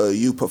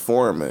you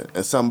performing,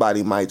 and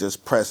somebody might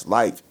just press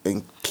like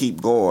and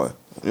keep going,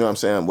 you know what I'm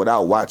saying,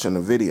 without watching the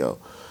video.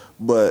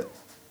 But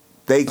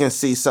they can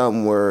see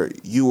something where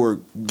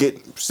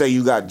say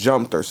you got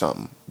jumped or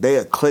something.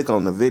 They'll click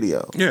on the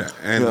video. Yeah,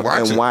 and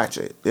watch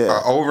it.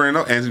 Yeah. Over and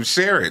over, and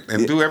share it,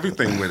 and do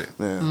everything with it.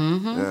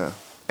 Yeah.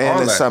 And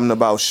there's something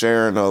about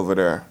sharing over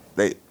there.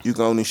 You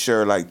can only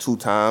share like 2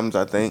 times,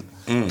 I think.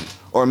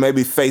 Or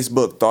maybe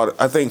Facebook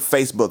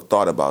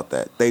thought about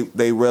that.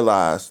 They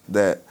realized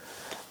that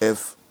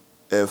if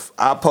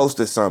I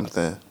posted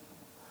something,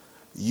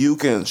 you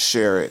can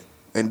share it,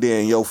 and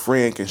then your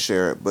friend can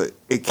share it, but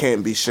it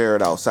can't be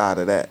shared outside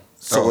of that.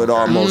 So it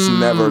almost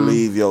never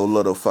leave your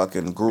little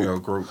fucking group. Your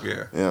group, yeah. You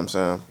know what I'm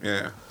saying?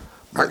 Yeah.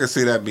 I can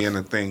see that being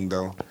a thing,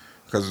 though.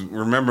 Because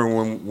remember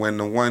when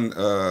the one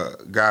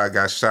guy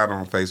got shot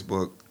on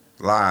Facebook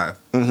Live?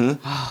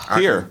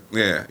 Here.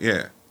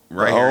 Yeah.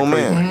 Right here. Old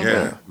man.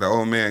 Yeah. The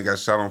old man got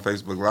shot on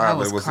Facebook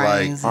Live. It was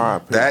crazy.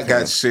 like, that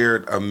got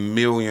shared 1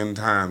 million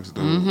times,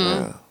 dude.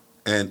 Yeah.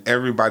 And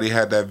everybody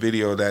had that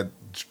video,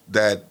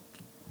 that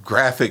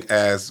graphic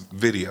ass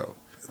video.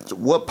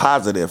 What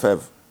positive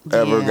have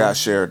ever got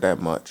shared that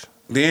much?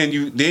 Then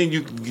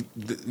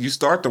you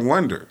start to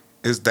wonder,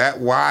 is that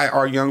why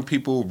our young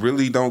people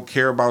really don't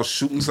care about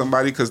shooting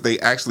somebody, because they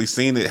actually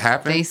seen it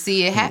happen? They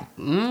see it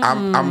happen.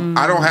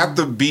 I don't have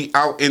to be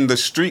out in the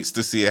streets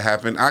to see it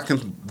happen. I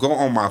can go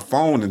on my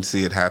phone and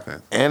see it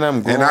happen. And I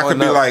can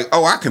be like,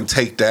 oh, I can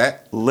take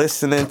that.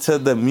 Listening to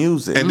the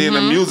music. And then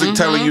the music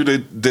telling you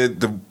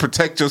to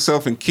protect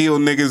yourself and kill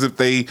niggas if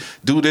they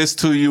do this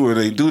to you or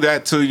they do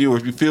that to you, or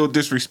if you feel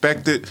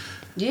disrespected.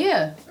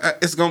 Yeah.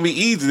 It's going to be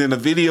easy. In the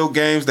video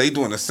games, they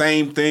doing the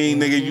same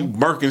thing, nigga. You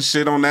murking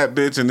shit on that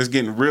bitch, and it's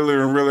getting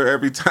realer and realer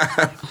every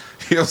time.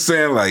 You know what I'm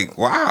saying? Like,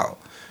 wow.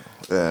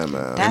 Yeah,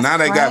 man. And now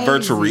they got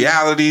virtual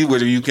reality,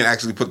 where you can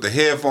actually put the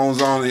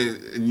headphones on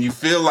and you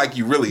feel like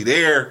you really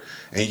there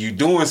and you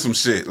doing some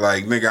shit.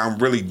 Like, nigga, I'm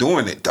really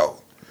doing it, though.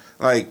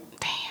 Like,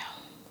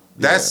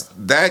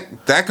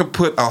 that could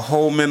put a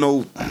whole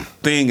mental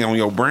thing on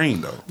your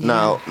brain, though.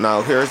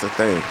 Now, here's the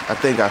thing. I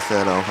think I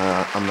said on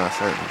her, I'm not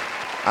certain.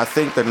 I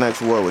think the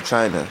next war with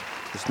China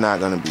is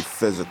not going to be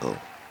physical.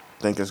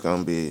 I think it's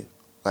going to be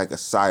like a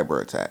cyber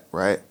attack,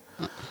 right?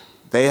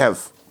 They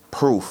have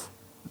proof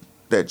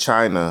that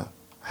China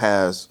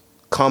has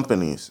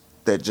companies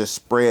that just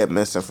spread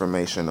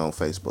misinformation on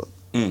Facebook.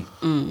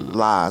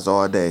 Lies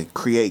all day.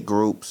 Create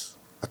groups.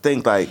 I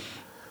think like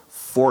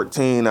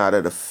 14 out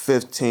of the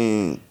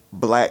 15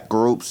 black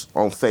groups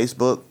on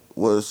Facebook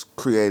was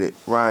created.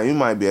 Ryan, you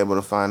might be able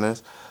to find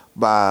this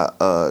by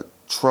a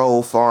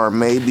troll farm,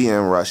 maybe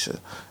in Russia.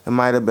 It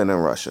might have been in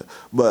Russia,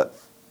 but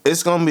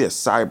it's gonna be a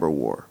cyber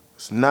war.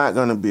 It's not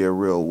gonna be a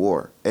real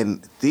war.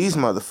 And these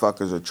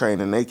motherfuckers are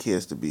training their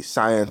kids to be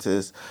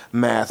scientists,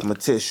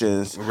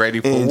 mathematicians,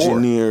 ready for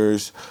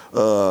engineers.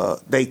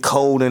 They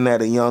coding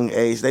at a young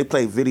age. They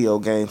play video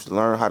games to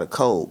learn how to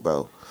code,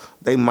 bro.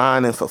 They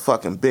mining for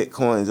fucking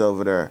bitcoins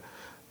over there.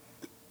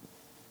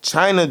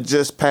 China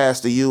just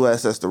passed the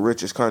U.S. as the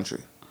richest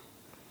country,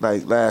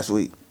 like last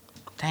week.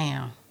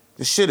 Damn.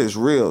 This shit is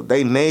real.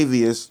 They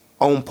Navy is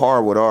on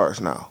par with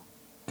ours now.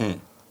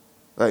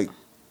 Like,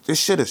 this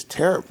shit is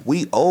terrible.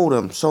 We owe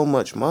them so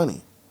much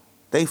money.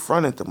 They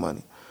fronted the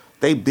money.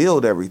 They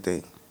build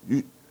everything.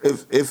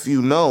 If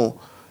you know,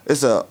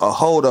 it's a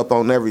hold up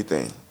on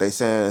everything. They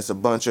saying it's a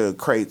bunch of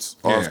crates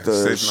off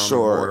the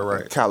shore, border,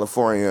 right.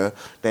 California.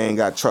 They ain't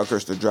got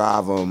truckers to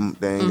drive them.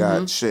 They ain't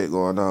got shit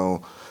going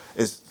on.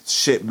 It's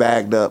shit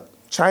bagged up.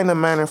 China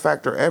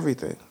manufacture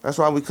everything. That's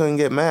why we couldn't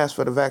get masks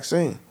for the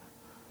vaccine.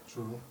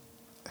 True.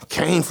 It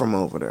came from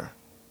over there.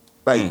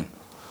 Like,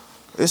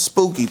 it's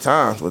spooky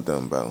times with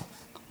them, bro.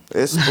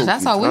 It's spooky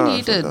That's why we times need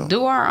with to them.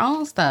 do our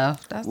own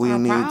stuff. That's We our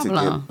need problem.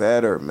 to get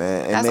better,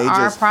 man. And That's they our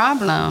just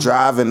problem.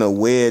 driving a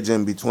wedge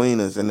in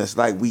between us, and it's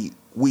like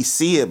we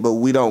see it, but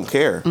we don't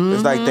care.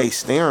 It's like they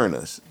staring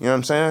us. You know what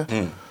I'm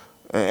saying?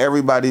 And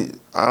everybody,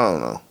 I don't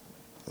know.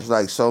 It's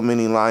like so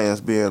many lions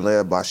being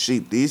led by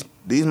sheep. These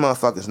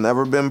motherfuckers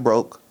never been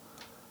broke.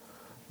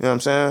 You know what I'm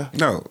saying?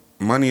 No,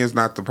 money is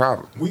not the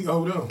problem. We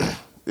owe them.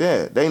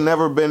 Yeah, they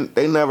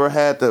never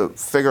had to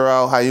figure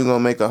out how you gonna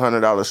make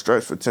 $100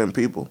 stretch for 10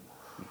 people.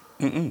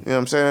 You know what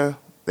I'm saying?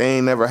 They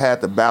ain't never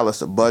had to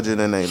balance a budget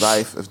in their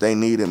life. If they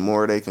needed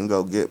more, they can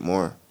go get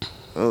more.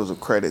 It was a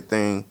credit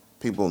thing.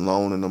 People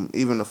loaning them.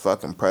 Even the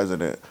fucking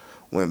president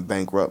went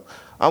bankrupt.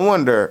 I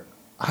wonder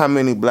how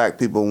many black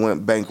people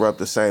went bankrupt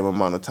the same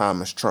amount of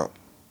time as Trump.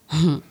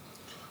 You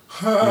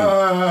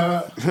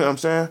know what I'm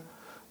saying?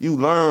 You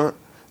learn.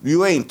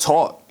 You ain't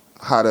taught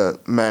how to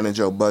manage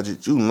your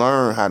budget. You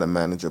learn how to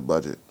manage your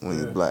budget when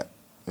you're black.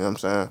 You know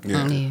what I'm saying?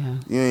 Yeah. Yeah.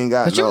 You ain't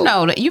got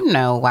But you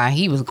know why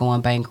he was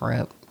going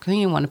bankrupt. Because he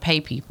didn't want to pay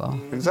people.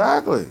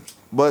 Exactly.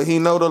 But he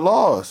know the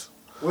laws.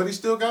 Well, he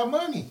still got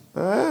money.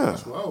 Yeah.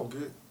 That's what I don't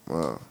get.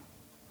 Well,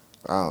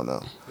 I don't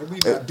know. They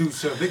need to do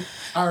something.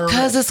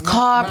 Because it's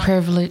called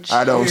privilege.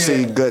 I don't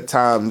see good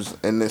times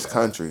in this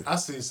country. I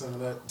see some of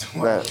that.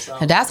 Right.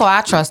 And that's why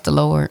I trust the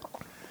Lord.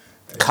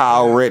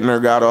 Kyle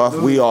Ritner got off.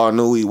 We all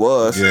knew he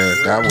was. Yeah,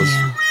 that was.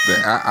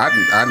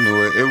 I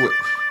knew it. It was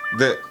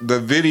the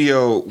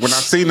video. When I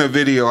seen the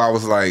video, I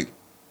was like,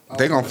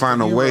 they gonna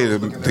find a way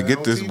to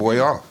get this boy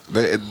off.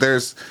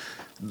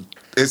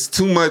 It's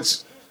too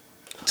much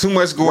going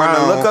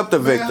Ryan, on. look up the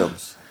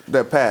victims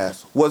that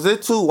passed. Was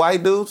it 2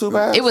 white dudes who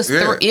passed? It was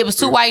Yeah. it was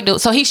 2 white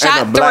dudes. So he and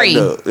shot a black 3.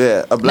 dude.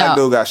 Yeah, a black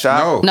dude got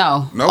shot.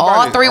 No. Nobody.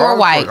 All 3 were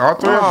white. All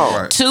 3 were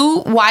Oh. white. 2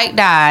 white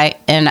died,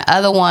 and the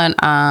other one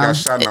Got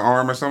shot in the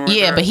arm or something.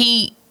 yeah, like but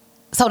that?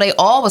 so they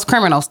all was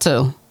criminals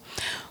too.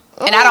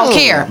 And I don't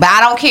care. But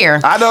I don't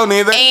care. I don't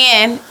either.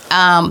 And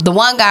the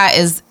one guy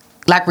is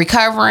like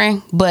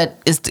recovering, but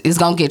is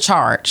gonna get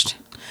charged.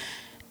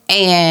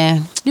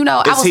 And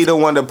Is he the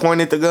one that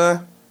pointed the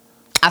gun?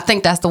 I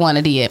think that's the one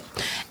that did.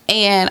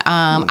 And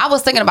I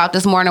was thinking about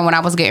this morning when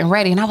I was getting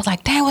ready, and I was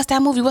like, "Damn, what's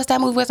that movie? What's that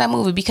movie? What's that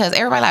movie?" Because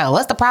everybody like,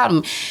 "What's the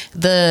problem?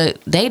 They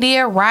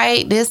did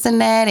right, this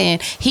and that,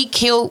 and he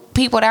killed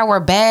people that were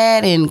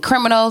bad and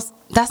criminals."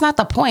 That's not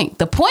the point.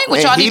 The point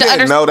which y'all And he need to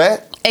didn't understand. know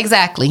that.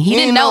 Exactly. He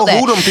didn't didn't know that.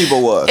 who them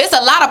people was. It's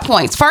a lot of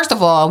points. First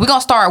of all, we're going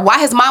to start why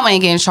his mama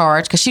ain't getting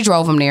charged because she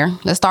drove him there.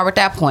 Let's start with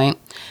that point.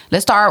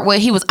 Let's start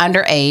with he was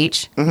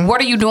underage.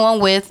 What are you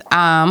doing with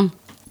a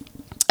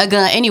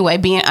gun anyway,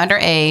 being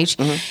underage?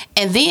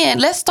 And then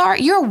let's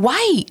start, you're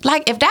white.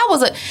 Like if that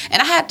was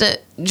and I had to,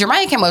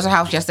 Jermaine came over to the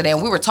house yesterday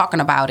and we were talking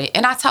about it.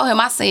 And I told him,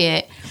 I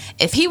said,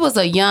 if he was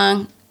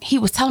he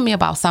was telling me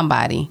about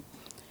somebody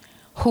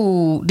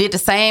who did the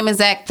same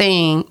exact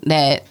thing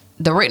that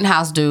the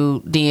Rittenhouse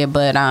dude did,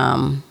 but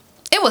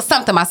it was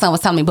something my son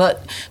was telling me.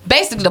 But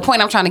basically, the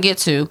point I'm trying to get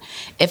to,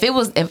 if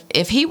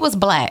he was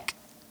black,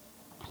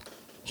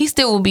 he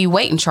still would be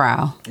waiting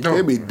trial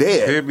He'd be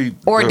dead.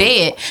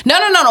 dead. No.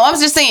 I'm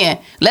just saying.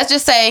 Let's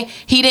just say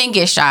he didn't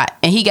get shot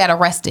and he got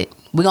arrested.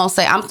 We're gonna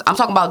say I'm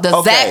talking about the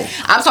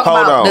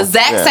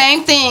exact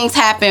same things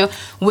happen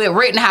with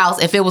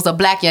Rittenhouse if it was a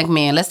black young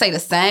man. Let's say the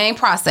same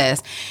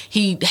process.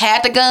 He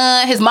had the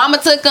gun, his mama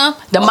took him,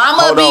 the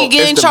mama be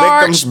getting Is the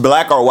charged. victims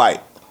black or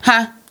white?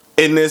 Huh?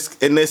 In this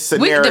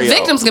scenario. The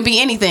victims can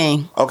be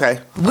anything. Okay.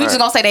 We just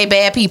gonna say they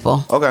bad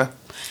people. Okay.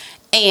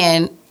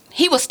 And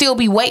he would still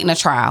be waiting a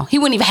trial. He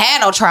wouldn't even have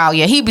no trial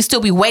yet. He'd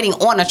still be waiting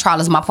on a trial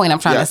is my point I'm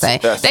trying to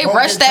say. Yes. They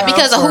rushed that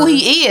because of who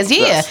he is. Yeah.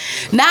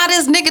 Yes. Now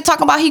this nigga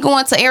talking about he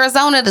going to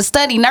Arizona to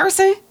study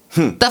nursing.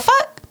 The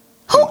fuck?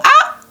 I don't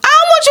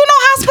want you to know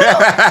how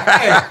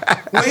Hey,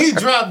 when he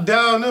dropped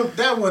down,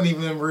 that wasn't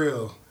even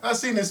real. I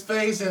seen his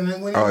face, and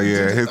then when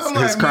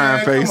his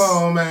crying face. Come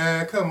on,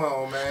 man.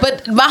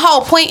 But my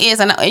whole point is,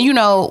 and you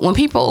know, when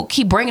people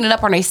keep bringing it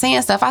up or they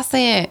saying stuff, I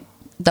said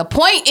the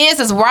point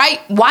is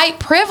white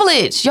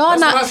privilege. Y'all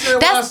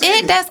that's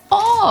it. That's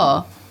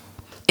all.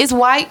 It's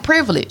white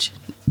privilege.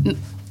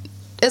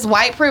 It's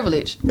white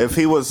privilege. If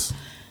he was,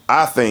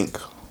 I think,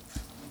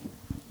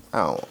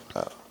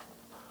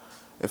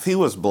 if he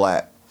was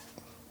black,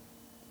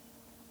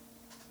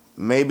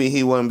 maybe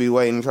he wouldn't be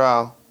waiting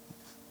trial.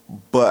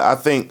 But I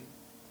think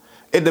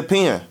it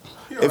depends.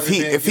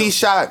 If he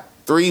shot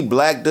 3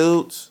 black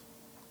dudes,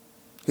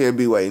 he'd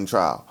be waiting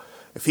trial.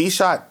 If he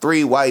shot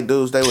 3 white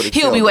dudes, they would have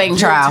killed him. He'll be waiting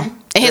trial.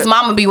 And his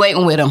mama be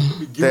waiting with him.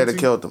 They'd have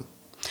killed him.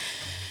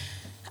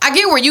 I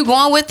get where you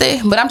going with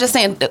it, but I'm just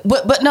saying.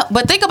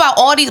 But think about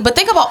all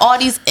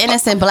these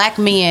innocent black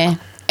men,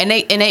 and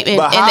the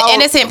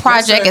Innocent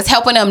Project is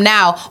helping them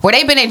now, where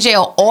they've been in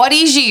jail all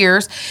these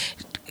years,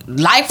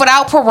 life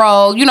without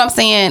parole. You know what I'm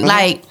saying? Mm-hmm.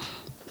 Like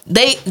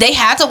they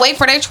had to wait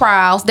for their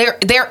trials. They're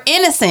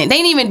innocent. They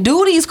didn't even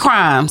do these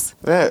crimes.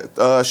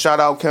 Yeah. Shout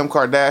out Kim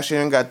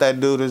Kardashian. Got that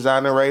dude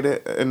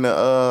exonerated in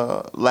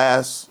the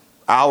last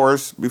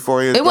hours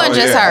before he was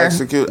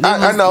executed.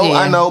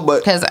 I know,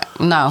 but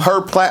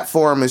her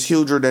platform is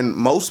huger than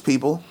most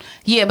people.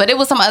 Yeah, but it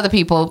was some other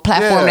people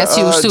platform that's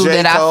huge too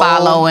that I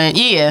follow, and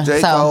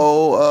J.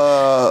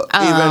 Cole,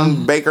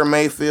 even Baker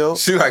Mayfield.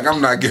 She like,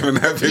 I'm not giving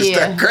that bitch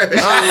that credit.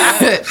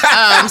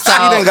 So she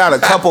done got a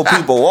couple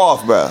people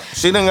off, bro.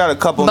 She done got a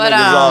couple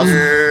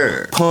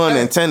niggas off. Pun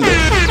intended.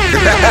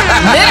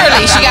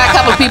 Literally, she got a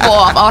couple people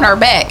off on her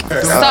back.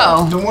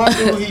 The one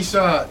dude he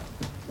shot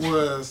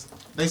was.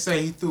 They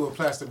say he threw a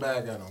plastic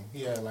bag at him.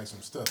 He had like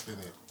some stuff in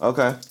it.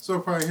 Okay. So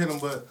it probably hit him,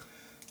 but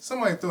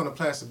somebody throwing a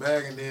plastic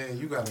bag and then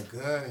you got a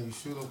gun and you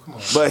shoot him. Come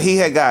on. But he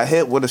had got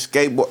hit with a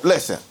skateboard.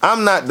 Listen,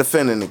 I'm not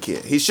defending the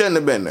kid. He shouldn't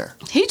have been there.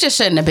 He just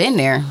shouldn't have been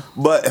there.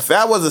 But if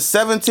that was a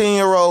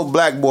 17-year-old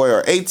black boy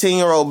or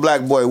 18-year-old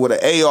black boy with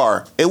an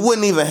AR, it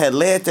wouldn't even have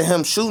led to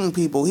him shooting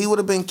people. He would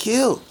have been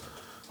killed.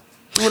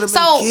 He would have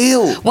been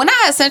killed. When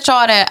I had sent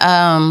y'all that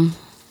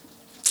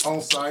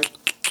on site.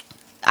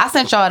 I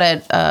sent y'all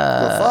that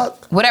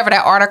whatever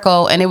that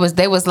article, and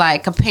they was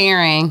like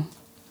comparing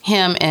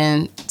him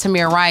and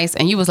Tamir Rice,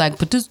 and you was like,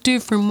 but this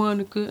different,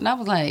 Monica. And I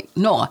was like,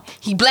 no,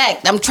 he black.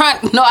 I don't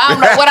know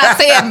what I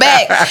said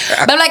back,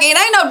 but I'm like, it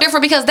ain't no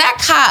different because that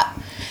cop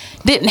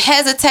didn't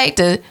hesitate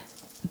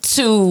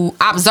to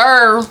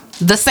observe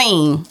the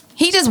scene.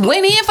 He just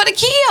went in for the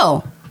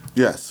kill.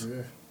 Yes.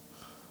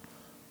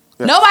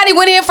 Nobody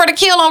went in for the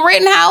kill on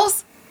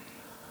Rittenhouse.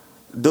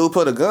 Dude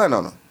put a gun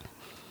on him.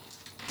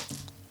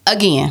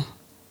 Again,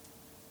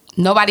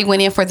 nobody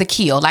went in for the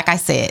kill, like I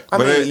said. I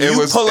mean,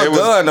 you pull a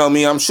gun on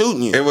me, I'm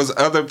shooting you. It was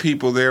other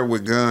people there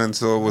with guns,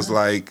 so it was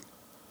like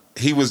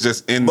he was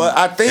just in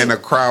a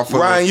crowd full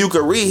Ryan, you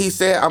could read, he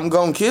said, I'm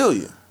gonna kill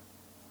you.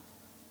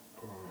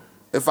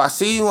 If I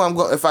see you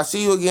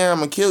again, I'm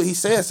gonna kill you. He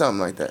said something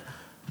like that.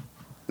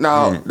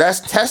 Now, that's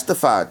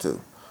testified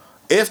to.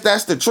 If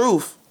that's the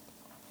truth,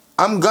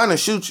 I'm gonna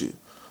shoot you.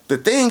 The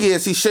thing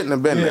is, he shouldn't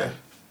have been there.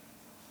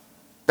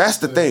 That's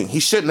the thing.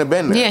 He shouldn't have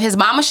been there. Yeah, his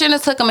mama shouldn't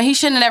have took him, and he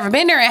shouldn't have never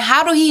been there. And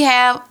how do he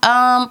have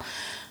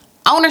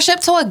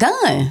ownership to a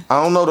gun?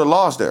 I don't know the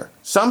laws there.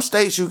 Some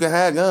states you can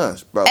have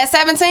guns, bro. At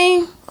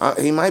 17?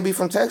 He might be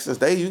from Texas.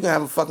 You can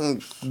have a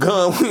fucking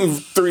gun when you're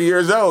 3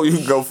 years old. You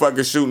can go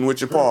fucking shooting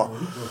with your paw.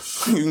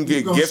 You can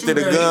get gifted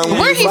a gun.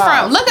 Where he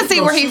from? Look and see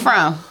where he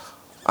from.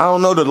 I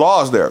don't know the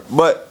laws there,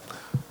 but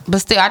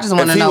still, I just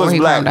want to know where he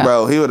from. If he was black,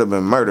 bro, he would have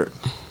been murdered.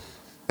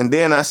 And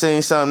then I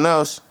seen something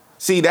else.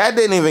 See, that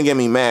didn't even get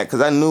me mad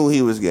because I knew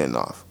he was getting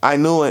off. I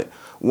knew it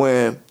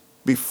when,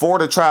 before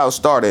the trial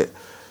started,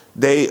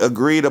 they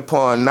agreed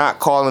upon not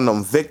calling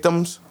them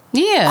victims,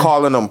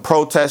 calling them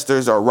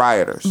protesters or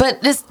rioters.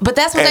 But that's what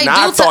they do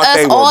to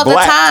us all the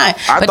time.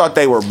 I thought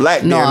they were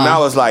black then, and I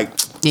was like,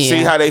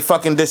 see how they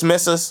fucking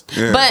dismiss us?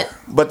 Yeah.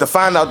 But to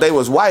find out they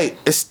was white,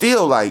 it's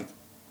still like,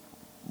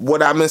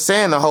 what I've been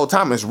saying the whole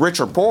time is rich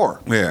or poor.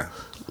 Yeah.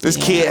 This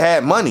kid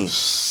had money.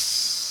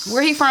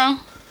 Where he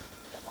from?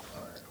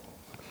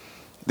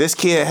 This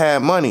kid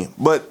had money.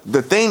 But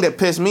the thing that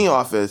pissed me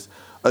off is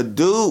a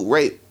dude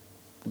raped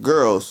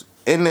girls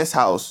in this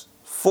house.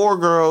 4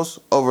 girls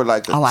over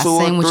like a 2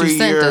 or 3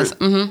 year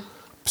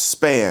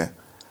span.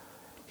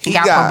 He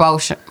got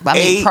probation.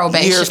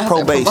 Probation. Years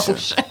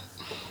probation.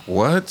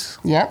 What?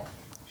 Yep.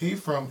 He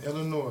from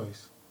Illinois.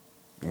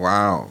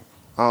 Wow.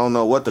 I don't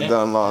know what the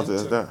gun laws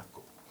is there.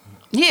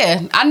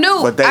 Yeah, I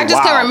knew. I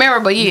just couldn't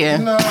remember, but yeah.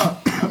 No,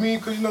 I mean,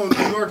 because New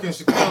York and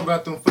Chicago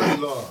got them funny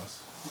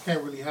laws. You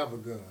can't really have a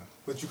gun.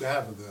 But you can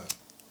have a gun.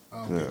 I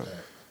don't get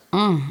that.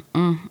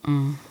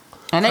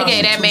 And they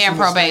gave that man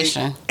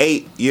probation.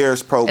 8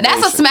 years probation.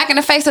 And that's a smack in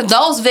the face of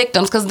those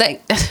victims because they...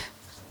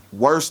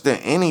 Worse than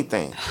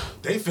anything.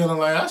 They feeling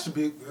like I should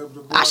be...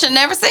 I should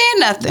never say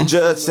nothing.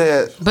 Judge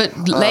said... But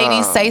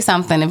ladies, say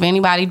something. If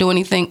anybody do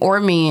anything, or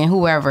men,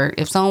 whoever,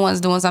 if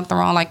someone's doing something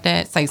wrong like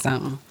that, say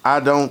something.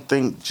 I don't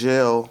think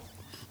jail...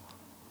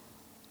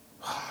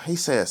 he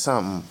said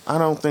something. I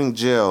don't think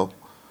jail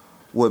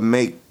would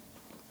make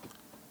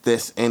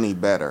this any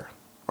better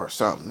or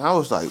something. I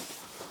was like,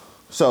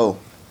 so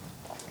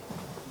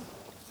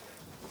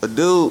a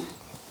dude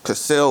could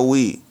sell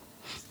weed.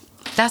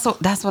 That's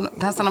what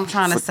I'm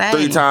trying to say.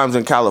 3 times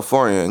in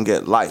California and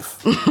get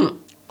life.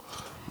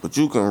 But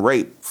you can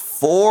rape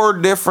 4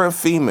 different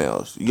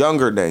females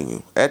younger than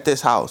you at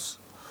this house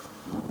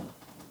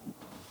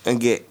and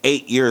get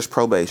 8 years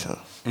probation.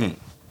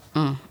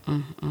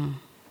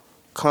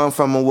 Come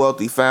from a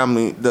wealthy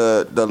family.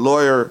 The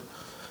lawyer,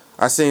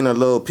 I seen a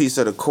little piece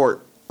of the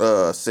court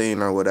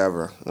scene or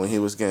whatever when he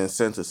was getting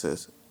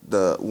sentences.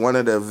 One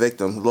of the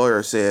victims'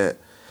 lawyer said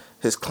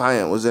his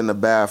client was in the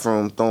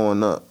bathroom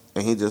throwing up,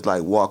 and he just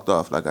like walked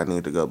off like, I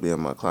need to go be with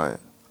my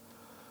client.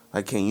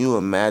 Like, can you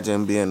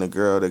imagine being the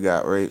girl that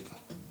got raped?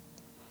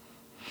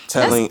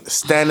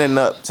 Standing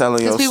up,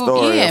 telling your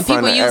story in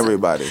front of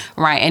everybody.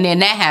 Right, and then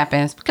that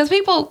happens because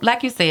people,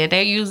 like you said,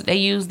 they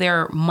use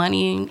their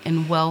money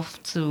and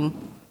wealth to.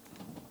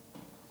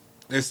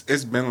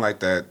 It's been like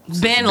that since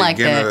the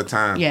beginning of the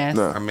time. Yes.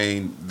 I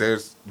mean,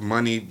 there's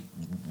money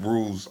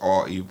rules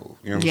all evil.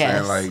 You know what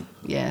I'm saying? Like,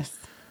 yes.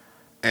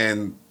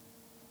 And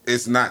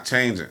it's not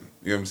changing.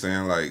 You know what I'm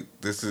saying? Like,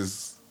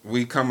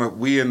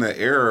 we in the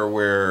era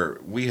where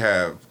we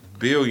have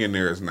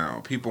billionaires now.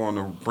 People on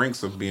the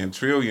brinks of being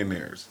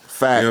trillionaires.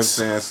 Facts. You know what I'm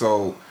saying?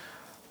 So,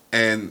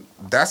 and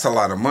that's a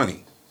lot of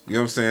money. You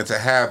know what I'm saying? To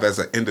have as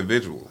an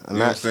individual. You know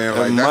what I'm saying?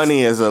 Like,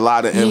 money is a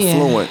lot of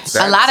influence.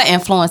 A lot of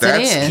influence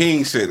it is. That's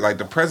king shit. Like,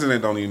 the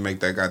president don't even make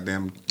that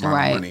goddamn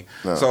amount of money.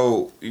 No.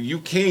 So, you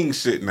king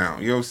shit now.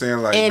 You know what I'm saying?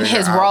 Like, in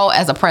his role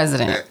as a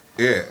president.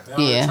 Yeah.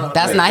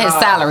 That's not his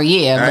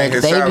salary,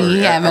 but they be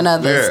having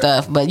other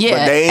stuff. But yeah.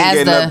 But they ain't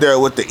getting up there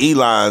with the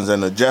Elons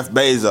and the Jeff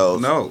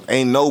Bezos. No.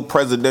 Ain't no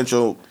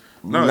presidential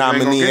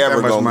nominee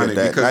ever gonna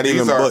get that. Not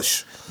even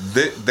Bush.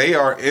 They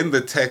are in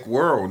the tech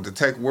world. The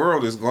tech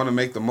world is going to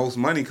make the most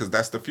money because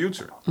that's the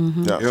future. Mm-hmm.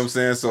 You know what I'm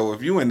saying? So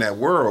if you in that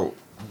world,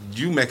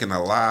 you making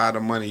a lot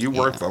of money. You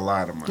worth a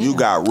lot of money. You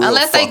got real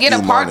unless they get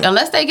a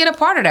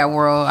part of that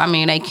world. I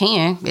mean, they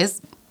can. It's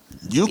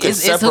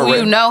who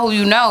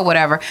you know,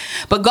 whatever.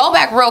 But go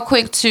back real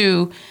quick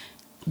to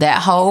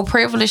that whole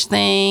privilege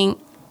thing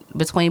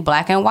between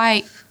black and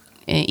white,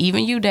 and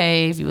even you,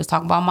 Dave. You was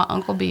talking about my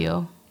Uncle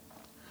Bill.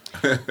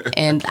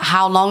 And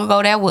how long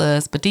ago that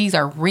was, but these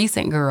are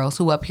recent girls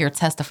who up here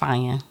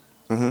testifying.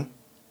 Mm-hmm.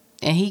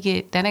 And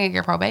that nigga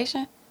get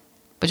probation?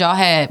 But y'all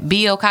had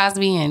Bill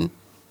Cosby and...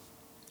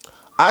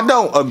 I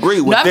don't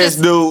agree with this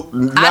dude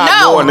not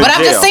I know, going to but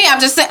jail. I'm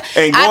just saying.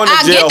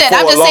 I get that.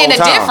 I'm just saying the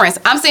time. difference.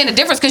 I'm saying the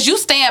difference because you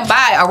stand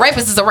by a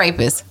rapist is a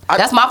rapist.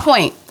 That's my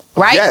point,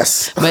 right?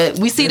 Yes. But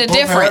we see the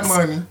difference.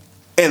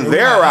 In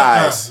their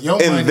eyes,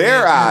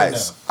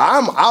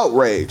 I'm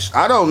outraged.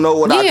 I don't know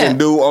what I can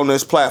do on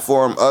this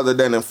platform other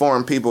than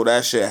inform people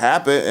that shit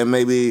happened, and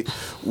maybe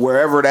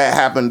wherever that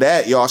happened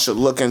at, y'all should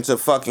look into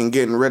fucking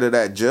getting rid of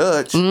that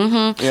judge.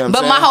 Mm-hmm. You know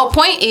but my whole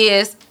point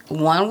is,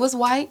 one was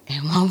white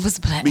and one was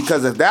black.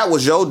 Because if that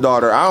was your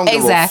daughter, I don't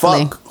give a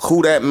fuck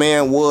who that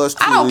man was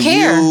to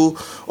you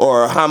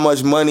or how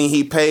much money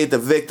he paid the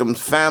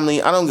victim's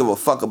family. I don't give a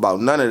fuck about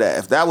none of that.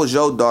 If that was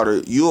your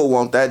daughter, you'll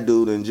want that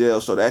dude in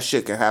jail so that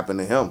shit can happen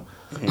to him.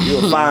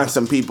 You'll find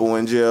some people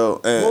in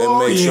jail and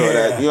make sure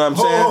that, you know what I'm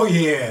saying? Oh,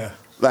 yeah.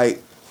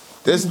 Like,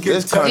 this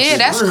country. Yeah,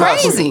 that's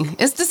crazy.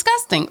 It's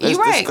disgusting. You're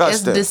right.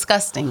 It's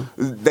disgusting.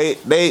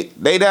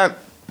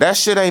 That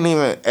shit ain't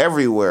even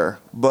everywhere,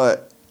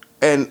 but...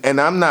 And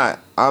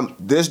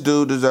this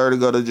dude deserve to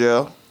go to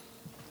jail.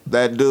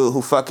 That dude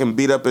who fucking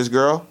beat up his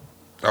girl.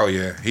 Oh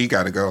yeah, he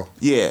gotta go.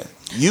 Yeah,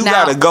 you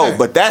gotta go.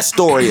 But that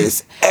story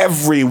is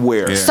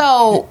everywhere. Yeah.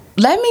 So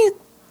let me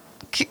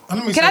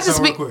can I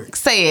just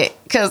say it?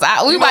 Because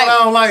we might. I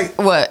don't like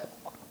what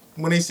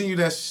when they see you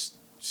that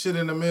shit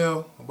in the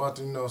mail about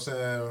the, you know what I'm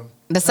saying,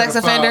 the sex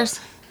offenders.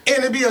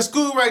 And it be a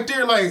school right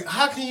there. Like,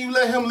 how can you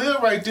let him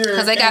live right there?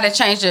 Because they got to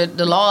change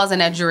the laws in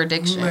that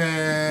jurisdiction.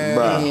 Man.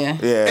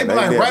 Bruh. Yeah. It be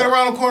like right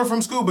around the corner from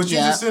school, but you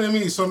just sending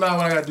me. So now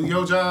when I got to do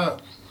your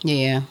job.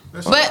 Yeah.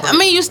 But, I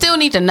mean, you still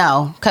need to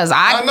know. Because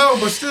I know,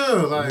 but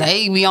still. Like,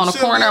 they be on the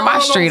corner of my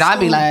street.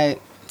 I'd be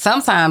like,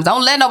 sometimes,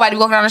 don't let nobody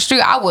walk down the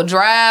street. I will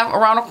drive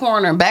around the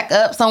corner and back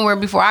up somewhere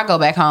before I go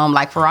back home.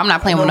 Like, I'm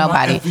not playing with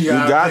nobody. You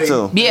got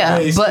to.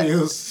 Yeah.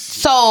 But,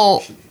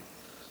 so...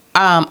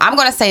 I'm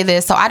going to say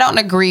this. So I don't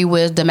agree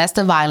with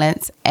domestic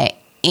violence at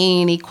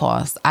any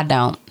cost. I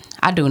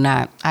do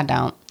not.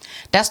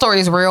 That story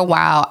is real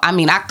wild. I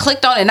mean, I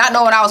clicked on it not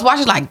knowing I was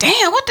watching. Like,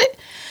 damn, what the...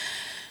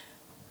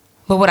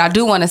 But what I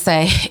do want to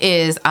say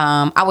is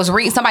I was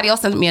reading, somebody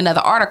else sent me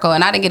another article,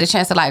 and I didn't get a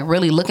chance to like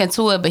really look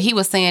into it, but he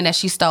was saying that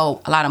she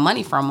stole a lot of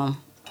money from him.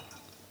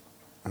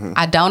 Mm-hmm.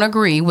 I don't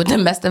agree with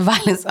domestic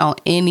violence on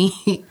at any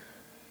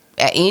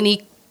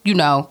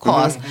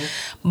cost.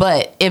 Mm-hmm.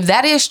 But if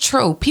that is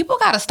true, people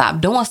got to stop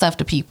doing stuff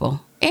to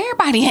people.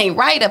 Everybody ain't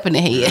right up in the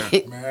head.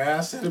 Yeah. Man,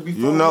 I said it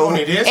before.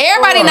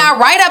 Everybody not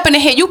right up in the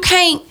head. You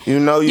can't.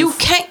 You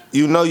can't.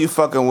 You know you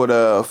fucking with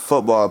a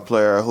football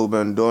player who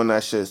been doing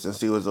that shit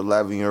since he was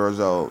 11 years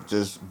old,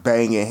 just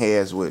banging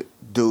heads with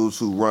dudes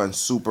who run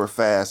super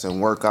fast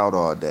and work out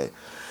all day.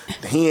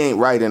 He ain't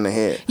right in the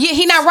head. Yeah,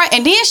 he not right.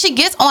 And then she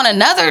gets on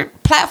another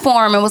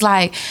platform and was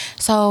like,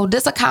 so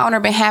this encounter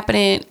been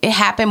happening. It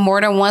happened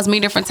more than once, many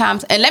different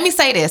times. And let me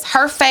say this,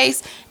 her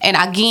face, and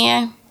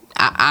again,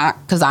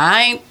 because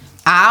I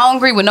don't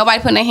agree with nobody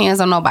putting their hands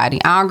on nobody.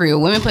 I don't agree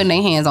with women putting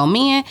their hands on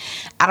men.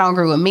 I don't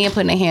agree with men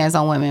putting their hands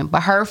on women.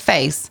 But her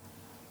face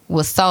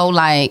was so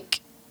like,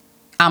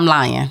 I'm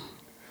lying.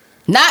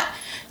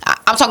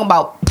 I'm talking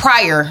about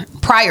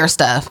prior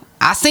stuff.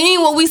 I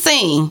seen what we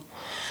seen.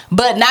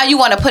 But now you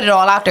want to put it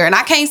all out there. And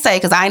I can't say,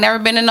 because I ain't never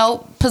been in no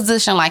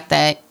position like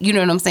that. You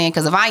know what I'm saying?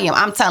 Because if I am,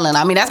 I'm telling.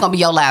 I mean, that's going to be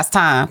your last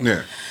time.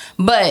 Yeah.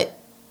 But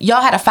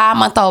y'all had a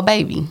 5-month-old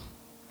baby.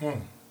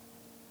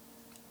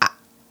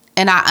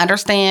 And I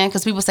understand,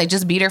 because people say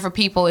just be there for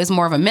people. It's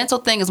more of a mental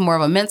thing. It's more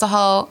of a mental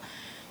hold.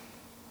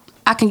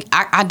 I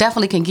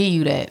definitely can give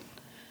you that.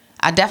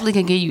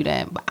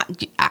 But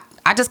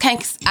I just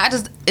can't.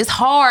 It's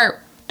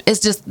hard.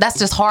 That's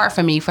just hard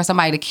for me, for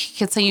somebody to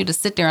continue to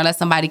sit there and let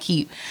somebody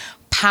keep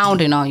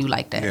pounding on you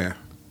like that. Yeah.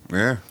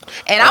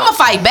 And I'm gonna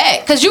fight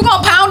back, because you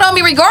gonna pound on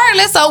me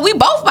regardless. So we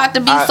both about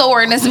to be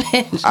sore in this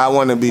bitch. I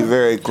want to be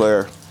very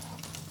clear.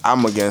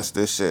 I'm against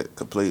this shit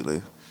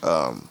completely.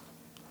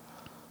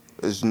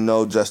 There's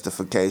no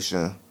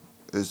justification.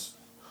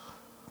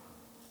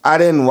 I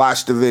didn't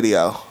watch the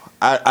video.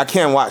 I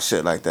can't watch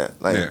shit like that.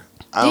 Like,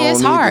 I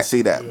don't need to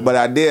see that. But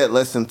I did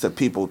listen to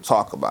people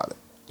talk about it.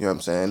 You know what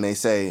I'm saying? They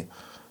say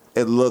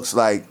it looks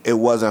like it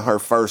wasn't her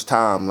first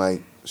time.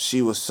 Like,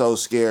 she was so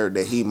scared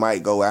that he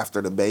might go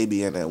after the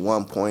baby, and at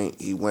one point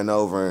he went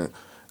over and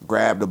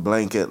grabbed a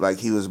blanket like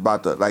he was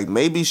about to, like,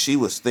 maybe she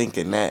was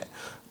thinking that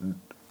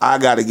I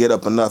got to get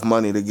up enough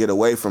money to get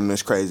away from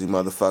this crazy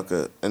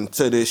motherfucker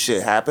until this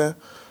shit happened.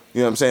 You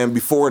know what I'm saying?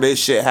 Before this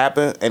shit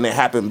happened, and it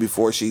happened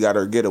before she got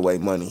her getaway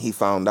money. He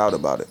found out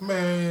about it.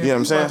 Man, you know what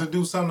I'm saying? About to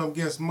do something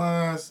against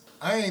mine.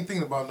 I ain't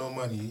thinking about no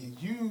money.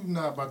 You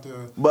not about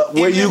to. But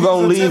where you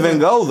gonna leave and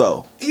go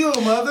though? Yo,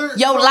 mother.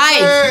 Your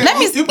life. Let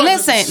me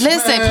listen.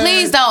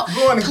 Please don't.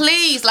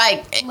 Please,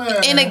 like,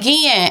 man. And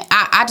again,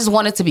 I just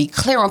wanted to be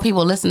clear on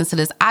people listening to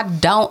this. I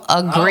don't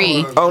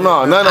agree. Oh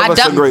no, none of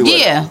us agree with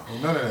it.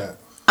 None of that.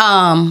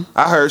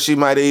 I heard she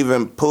might have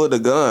even pulled a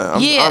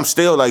gun. I'm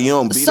still like, you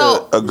don't beat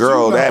a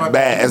girl that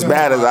bad, as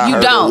bad as I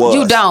heard it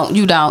was.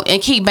 You don't, and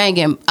keep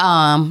banging.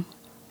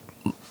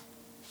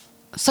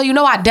 So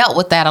I dealt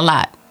with that a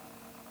lot.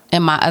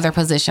 In my other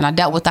position, I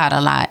dealt with that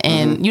a lot.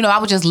 And, I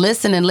would just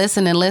listen. And,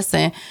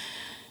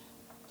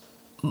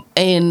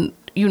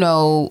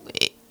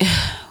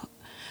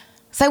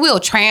 say we were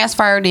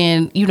transferred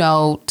in,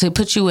 to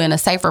put you in a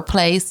safer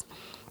place.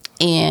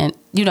 And,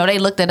 they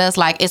looked at us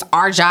like it's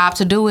our job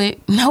to do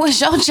it. No,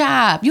 it's your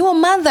job. You a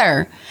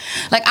mother.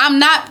 Like, I'm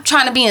not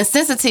trying to be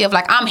insensitive.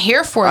 Like, I'm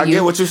here for you. I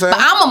get what you're saying. But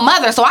I'm a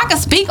mother, so I can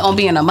speak on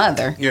being a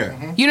mother.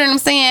 Yeah. You know what I'm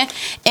saying?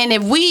 And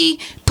if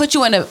we put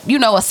you in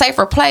a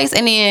safer place,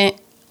 and then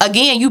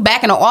again, you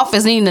back in the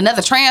office needing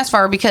another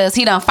transfer because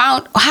he done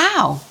found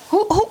how?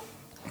 Who?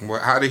 Well,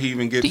 how did he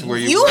even get to where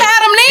you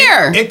had him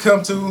there? It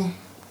come to,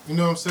 you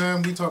know what I'm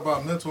saying? We talk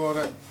about mental, all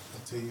that. I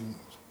tell you,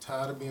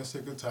 tired of being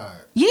sick and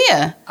tired.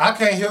 Yeah. I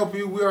can't help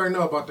you. We already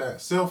know about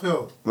that.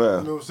 Self-help. Yeah. You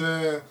know what I'm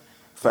saying?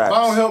 Facts. If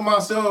I don't help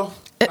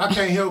myself, I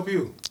can't help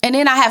you. And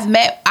then I have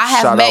met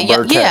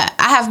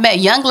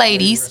young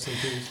ladies.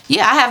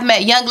 Yeah, I have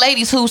met young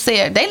ladies who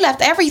said they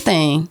left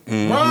everything.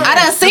 Right. I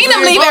done seen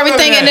them leave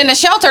everything and in the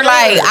shelter.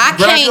 Like, I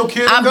can't.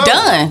 I'm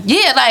done.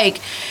 Yeah,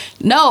 like,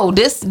 no,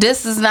 this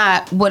is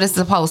not what it's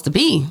supposed to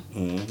be.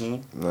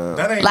 Mm-hmm. No.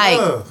 That ain't like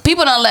love.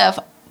 People done left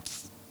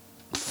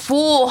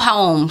full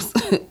homes.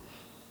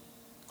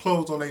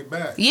 Clothes on their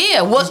back.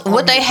 Yeah,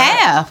 what they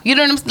have. You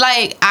know what I'm saying?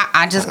 Like,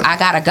 I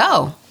gotta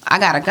go.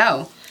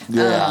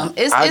 Yeah,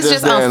 it's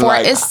just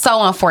unfortunate. It's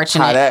so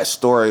unfortunate. How that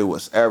story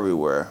was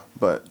everywhere,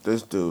 but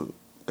this dude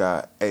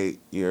got 8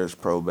 years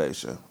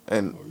probation,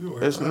 and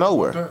it's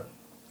nowhere.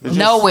 It's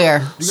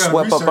nowhere.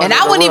 Swept up and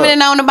I wouldn't even have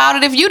known about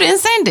it if you didn't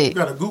send it. You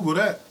gotta Google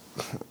that.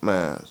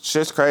 Man,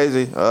 shit's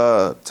crazy.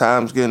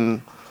 Time's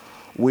getting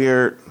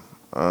weird.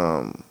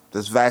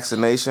 This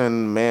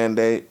vaccination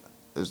mandate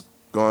is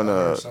going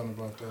to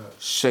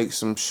shake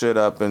some shit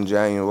up in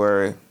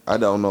January. I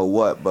don't know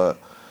what, but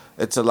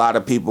it's a lot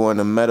of people in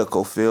the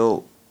medical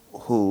field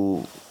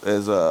who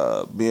is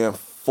being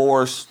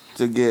forced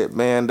to get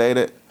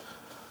mandated.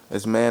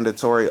 It's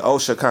mandatory.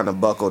 OSHA kind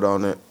of buckled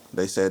on it.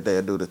 They said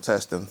they'd do the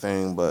testing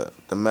thing, but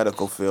the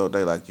medical field,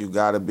 they like, you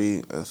gotta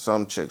be. And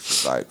some chicks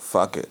is like,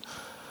 fuck it.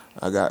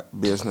 I got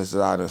business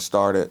that I done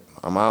started.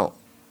 I'm out.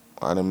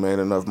 I done made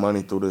enough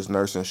money through this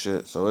nursing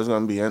shit, so it's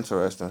gonna be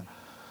interesting.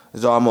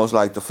 It's almost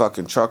like the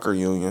fucking trucker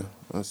union.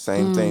 The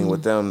same thing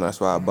with them.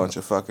 That's why a bunch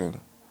of fucking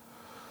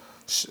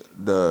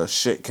the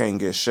shit can't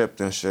get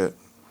shipped and shit.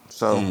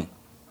 So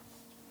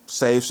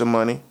save some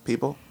money,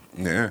 people.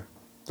 Yeah.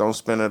 Don't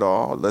spend it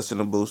all. Listen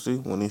to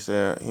Boosie when he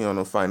said he on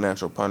no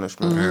financial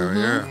punishment. Hell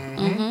yeah.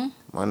 Mm-hmm.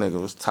 My nigga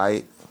was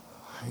tight.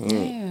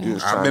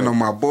 I've been on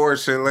my board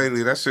shit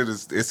lately. That shit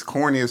it's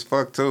corny as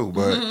fuck too.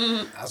 But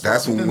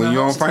that's when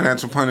you're on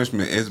financial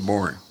punishment, it's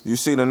boring. You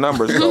see the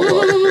numbers go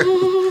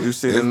up. You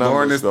see the numbers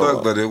boring as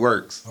fuck, but it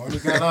works. I only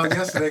got out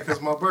yesterday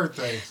because my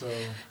birthday. So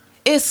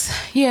it's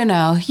you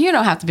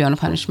don't have to be on a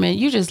punishment.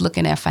 You're just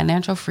looking at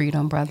financial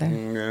freedom, brother.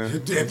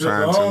 It's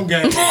a long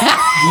game,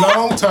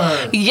 long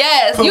term.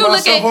 Yes, Put you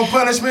myself looking on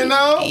punishment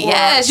now.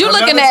 Yes, you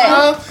looking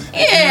at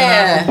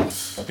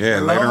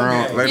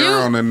Later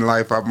on in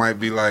life, I might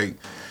be like,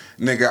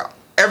 nigga,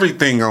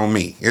 everything on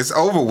me. It's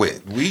over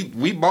with.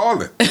 We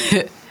balling.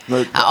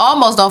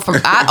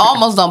 I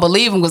almost don't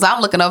believe him because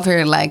I'm looking over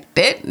here like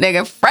that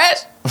nigga fresh.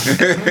 Wait a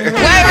minute,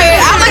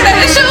 I'm looking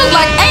at his shoes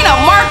like ain't a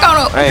mark on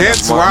them.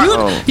 Hence why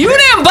you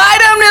didn't buy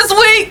them this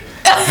week.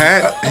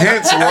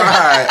 Hence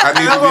why I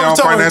need to be on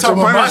financial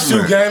my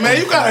shoe punishment. game, man.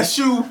 You got a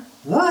shoe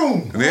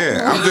room.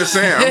 Yeah, I'm just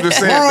saying Room,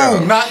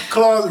 though. not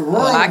closet. Room.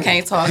 Well, I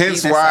can't talk.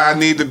 Hence either, why so. I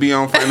need to be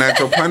on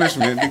financial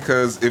punishment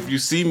because if you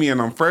see me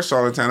and I'm fresh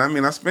all the time, I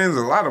mean I spend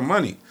a lot of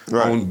money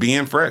on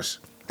being fresh.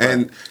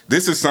 And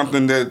this is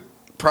something that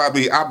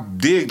probably I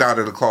digged out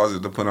of the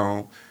closet to put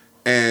on,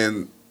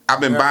 and I've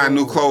been buying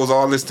new clothes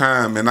all this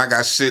time, and I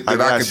got shit that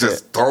I could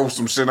just throw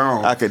some shit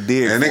on. I could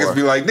dig. And niggas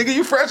be like, "Nigga,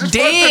 you fresh as fuck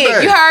Dig,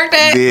 today." you heard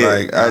that? Dig.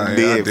 Like, I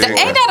dig. dig. Ain't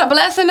that a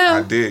blessing though?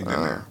 I digged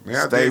in there.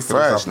 Yeah, I Stay dig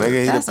fresh, something.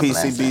 nigga. That's a He the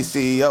PCB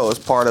blessing. CEO. It's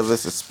part of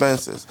his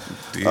expenses.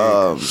 Dig.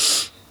 I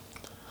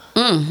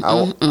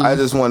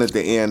just wanted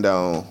to end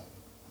on,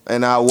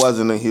 and I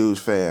wasn't a huge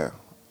fan.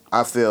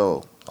 I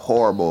feel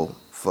horrible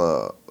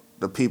for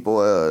the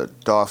people of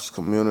Dolph's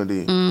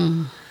community,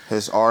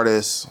 his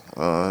artists,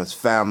 his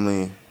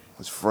family,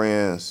 his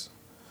friends,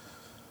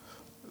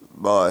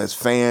 his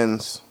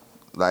fans.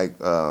 Like,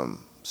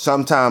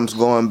 sometimes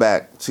going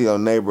back to your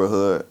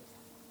neighborhood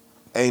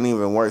ain't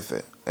even worth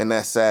it. And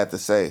that's sad to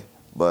say,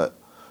 but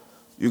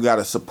you got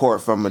to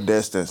support from a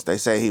distance. They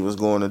say he was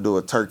going to do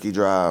a turkey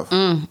drive.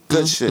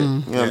 Good shit. You know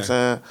what I'm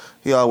saying?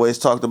 He always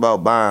talked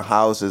about buying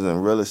houses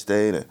and real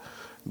estate and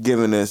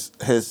giving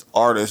his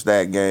artist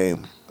that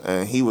game.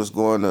 And he was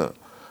going to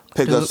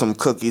pick up some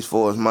cookies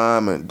for his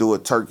mom and do a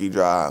turkey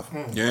drive.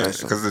 Yeah,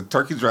 because the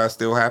turkey drive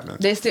still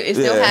happens. It still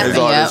Yeah, happened. his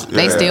artists-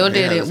 They still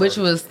did Yeah, it, which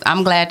was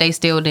I'm glad they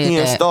still did He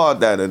that. installed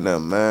that in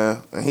them,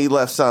 man. And he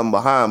left something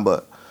behind,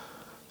 but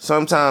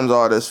sometimes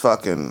all this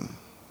fucking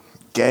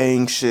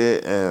gang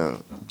shit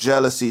and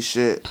jealousy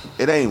shit,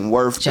 it ain't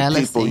worth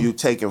Jealousy. the people you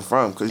taking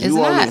from because It's you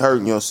only not.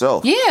 hurting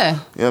yourself. Yeah. You know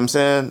what I'm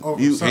saying?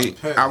 Over You something.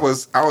 I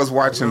was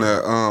watching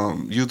a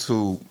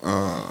YouTube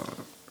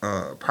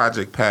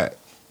Project Pat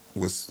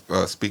was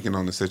speaking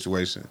on the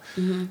situation,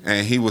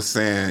 and he was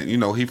saying,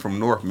 he from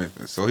North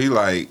Memphis, so he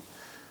like,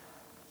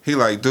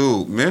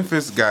 dude,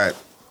 Memphis got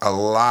a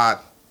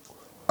lot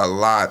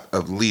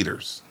of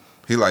leaders.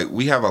 He like,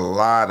 we have a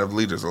lot of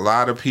leaders, a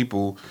lot of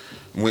people.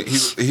 When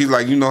he's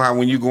like, how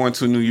when you go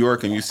into New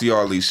York and you see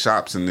all these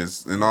shops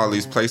and all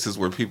these places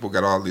where people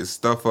got all this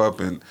stuff up,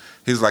 and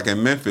he's like,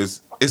 in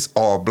Memphis, it's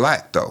all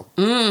black though.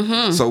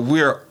 So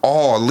we're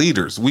all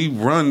leaders. We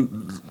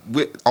run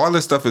all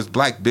this stuff is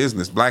black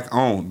business, black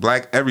owned,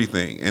 black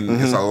everything, and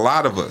it's a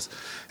lot of us.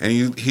 And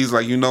he's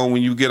like,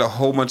 when you get a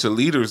whole bunch of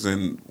leaders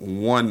in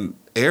one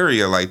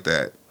area like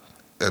that,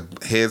 a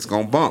head's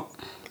gonna bump.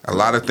 A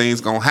lot of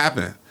things gonna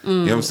happen. You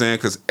know what I'm saying?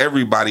 Because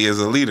everybody is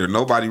a leader.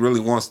 Nobody really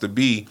wants to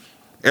be.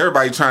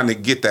 Everybody trying to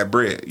get that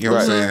bread. You know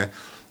what I'm saying?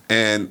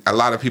 And a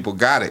lot of people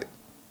got it.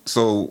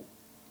 So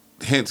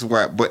hence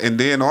why. And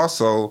then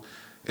also,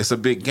 it's a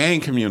big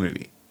gang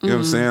community. You know what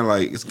I'm saying?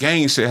 Like, it's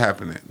gang shit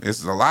happening.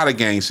 It's a lot of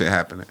gang shit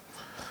happening.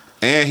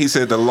 And he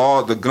said the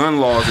gun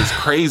laws is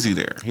crazy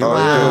there. He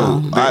Wow.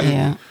 dude,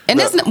 Yeah. And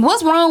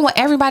what's wrong with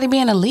everybody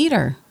being a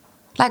leader?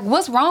 Like,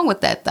 what's wrong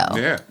with that though?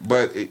 yeah,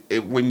 but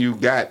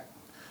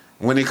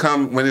when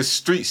it's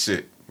street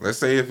shit. Let's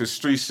say if it's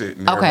street shit.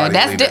 And Okay,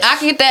 everybody leaders. I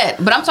get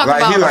that, but I'm talking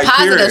Like, about he the like,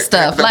 positive period.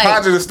 stuff. The like,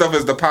 positive stuff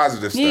is the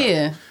positive stuff.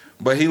 yeah.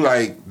 But he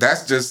like,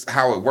 that's just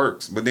how it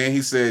works. But then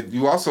he said,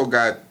 you also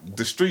got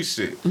the street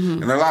shit.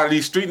 And a lot of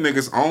these street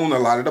niggas own a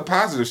lot of the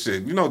positive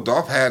shit.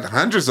 Dolph had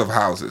hundreds of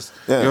houses.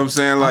 Yeah. You know what I'm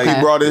saying? Like, Okay.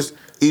 he brought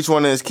each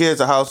one of his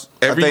kids a house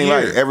Every I think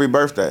year. like every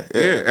birthday.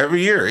 yeah,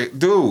 every year.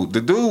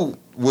 The dude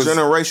was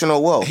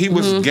Generational wealth. he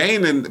was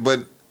gaining,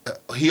 but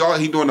he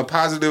doing the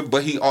positive,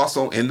 but he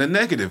also in the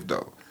negative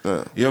though. Yeah. You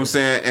know what I'm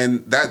saying?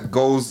 And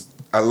that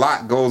a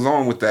lot goes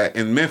on with that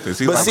in Memphis.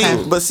 He's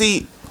But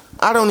see,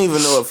 I don't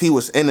even know if he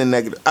was in the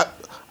negative.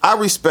 I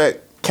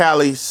respect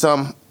Cali in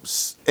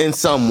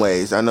some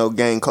ways. I know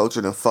gang culture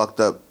done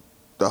fucked up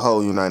the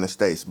whole United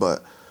States,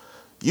 but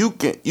you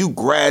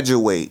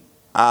graduate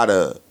out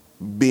of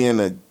being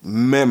a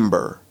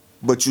member,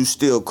 but you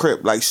still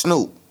Crip like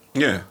Snoop.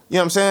 yeah. You know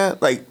what I'm saying?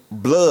 Like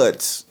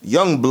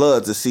young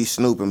bloods to see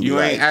Snoop and be You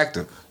like, ain't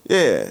active.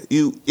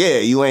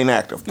 you ain't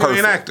active. You Perfect.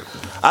 ain't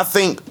active. I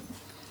think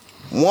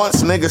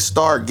once niggas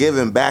start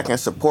giving back and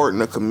supporting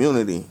the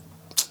community,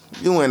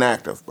 you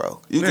inactive,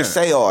 bro. You Yeah. can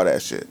say all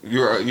that shit.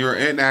 You're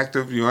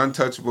inactive. You're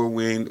untouchable.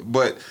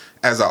 But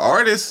as an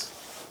artist,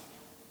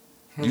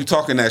 You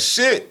talking that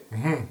shit. You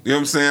know what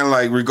I'm saying?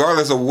 Like,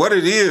 regardless of what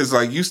it is,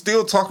 like, you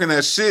still talking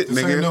that shit, this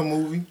nigga. Ain't no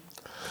movie.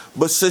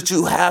 But should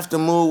you have to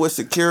move with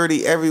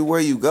security everywhere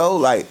you go?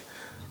 Like,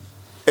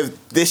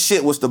 if this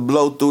shit was to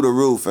blow through the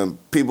roof and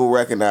people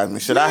recognize me,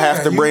 should I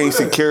have to bring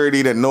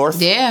security to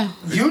North? Yeah.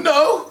 You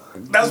know.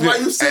 That's why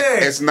you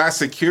said. It's not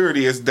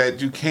security. It's that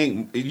you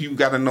can't. You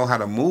got to know how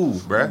to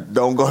move, bruh.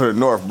 Don't go to the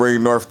North.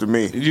 Bring North to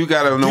me. You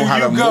got to know how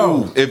to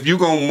move. If you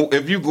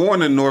going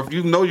to North,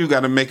 you know you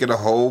got to make it a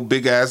whole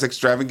big ass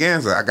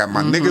extravaganza. I got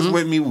my niggas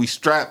with me. We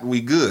strapped. We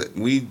good.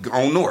 We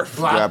on North.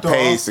 Got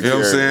paid security.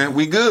 You know what I'm saying?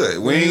 We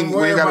good. We ain't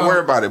got to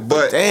worry about it.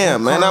 But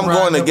damn, man, I'm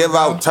going to give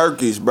out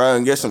turkeys, bro,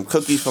 and get some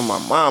cookies for my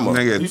mama.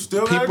 Nigga, you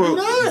still gotta do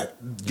that.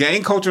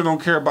 Gang culture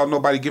don't care about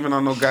nobody giving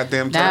out no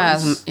goddamn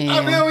turkeys. Yeah.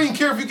 I don't even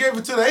care if you gave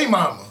it to the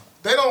mama.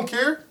 They don't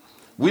care.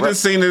 We done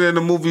seen it in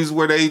the movies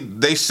where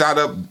they shot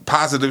up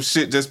positive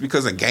shit just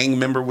because a gang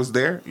member was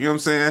there. You know what I'm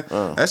saying?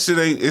 That shit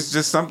ain't. It's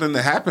just something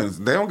that happens.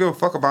 They don't give a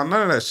fuck about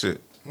none of that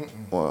shit.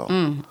 Well,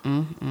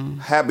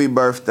 happy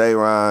birthday,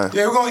 Ryan.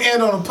 Yeah, we're gonna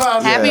end on a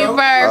positive. Happy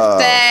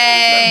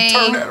birthday.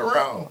 Turn that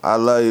around. I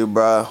love you,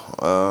 bro.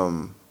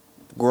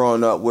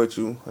 Growing up with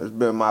you, it's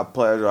been my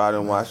pleasure. I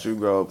done watched you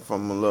grow up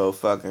from a little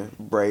fucking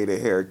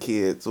braided hair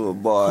kid to a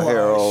bald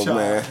hair old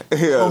man.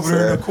 Over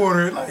there in the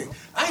corner, like,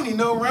 I didn't even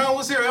know Ryan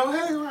was here. Oh,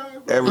 hey,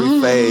 Ryan. Every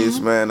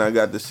phase, man, I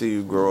got to see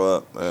you grow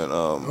up, and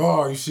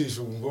you see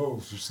some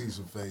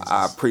phases.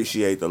 I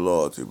appreciate the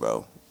loyalty,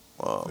 bro.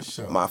 For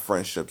sure. My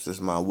friendships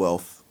is my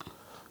wealth.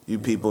 You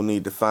people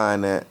need to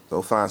find that.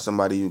 Go find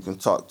somebody you can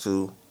talk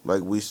to,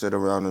 like we sit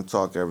around and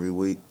talk every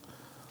week.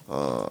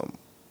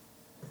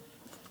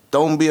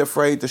 Don't be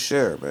afraid to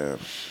share, man.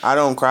 I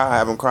don't cry. I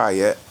haven't cried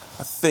yet.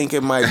 I think it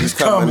might be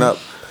coming up.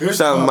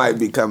 Something might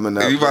be coming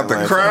up. You about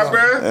to cry,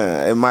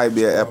 man? It might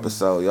be an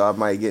episode. Y'all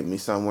might get me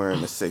somewhere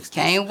in the 60s.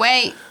 Can't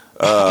wait.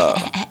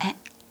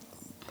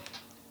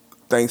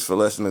 Thanks for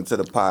listening to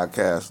the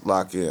podcast.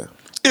 Lock in.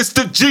 It's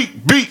the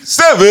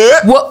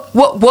GB7. What?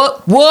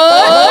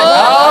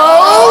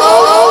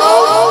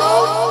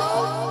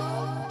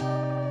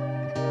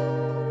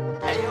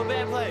 Hey, yo,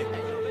 bad play.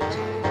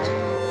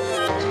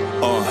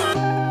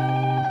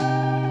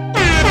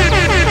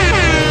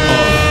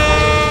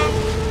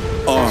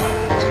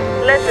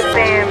 Let the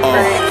band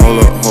play. Hold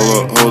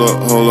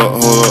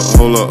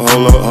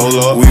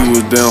up. We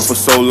was down for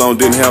so long,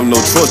 didn't have no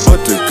choice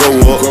but to go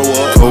up.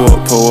 Pull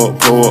up.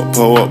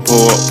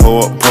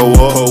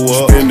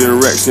 Spending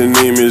racks and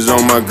image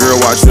on my girl,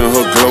 watching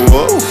her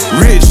glow up.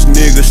 Rich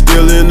nigga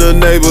still in the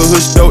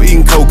neighborhood store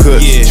eating coke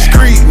cuts.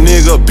 Street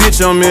nigga,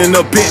 bitch, I'm in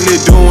a Bentley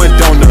doing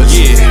donuts.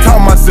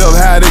 Taught myself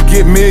how to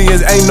get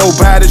millions, ain't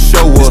nobody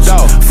show us.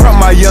 From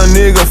my young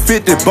nigga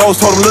 50 boss,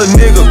 told him little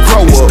nigga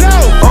grow up.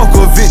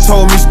 Uncle Vic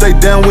told me stay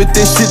down with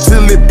this shit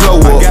till it blow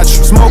up.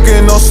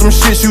 Smoking on some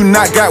shit you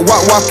not got,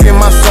 walk in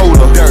my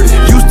soda.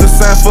 Used to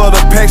sign for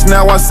the packs,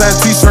 now I sign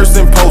t-shirts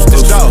and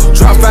posters.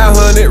 Drop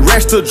 500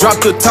 racks to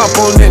drop the top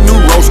on that new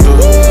roaster.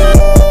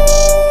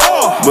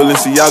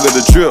 Balenciaga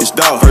the drip.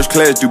 First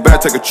class, Dubai,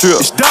 take a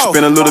trip.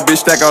 Spend a little bit,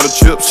 stack all the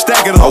chips.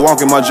 Stack it up. I walk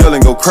in my jail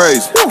and go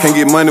crazy. Can't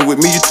get money with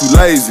me, you too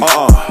lazy.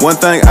 One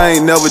thing I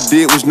ain't never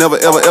did was never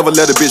ever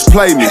let a bitch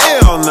play me.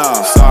 Hell no.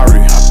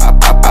 Sorry.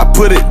 I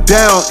put it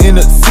down in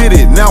the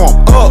city, now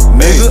I'm up,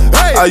 nigga.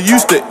 I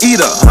used to eat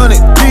 100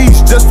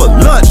 P's just for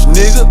lunch,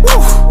 nigga.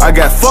 I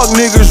got fuck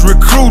niggas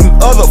recruiting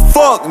other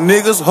fuck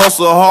niggas.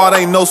 Hustle hard,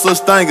 ain't no such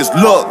thing as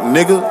luck,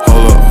 nigga.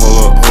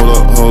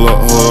 Hold up.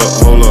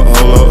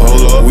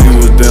 We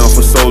was down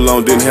for so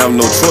long, didn't have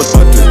no choice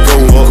but to go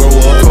up.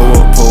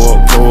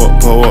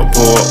 Pull up.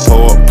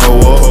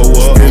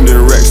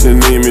 Spending racks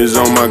and image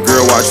on my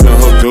girl, watching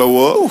her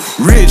glow up.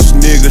 Rich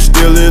nigga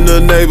still in the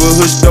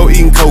neighborhood store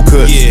eating coke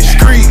cuts.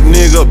 Street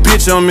nigga,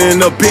 bitch, I'm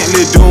in a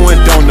Bentley doing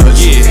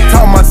donuts.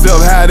 Taught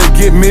myself how to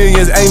get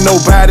millions, ain't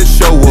nobody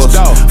show us.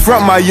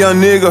 From my young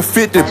nigga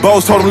 50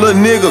 boss, told him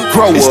little nigga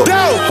grow up.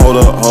 Hold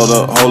up.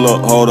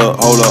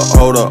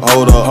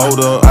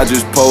 I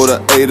just pulled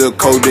a 8 of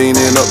codeine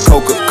in a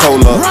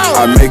Coca-Cola.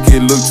 I make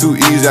it look too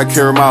easy, I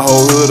carry my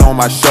whole hood on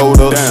my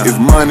shoulder. If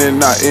money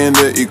not in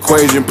the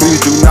equation, please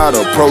do not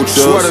approach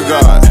us. Swear to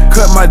God.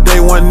 Cut my day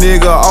one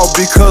nigga off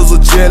because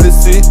of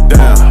jealousy.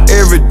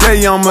 Every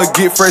day I'ma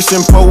get fresh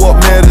and pull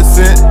up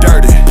medicine.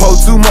 Pull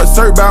too much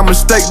syrup by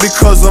mistake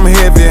because I'm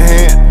heavy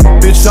hand.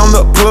 Bitch, I'm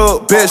the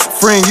plug best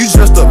friend, you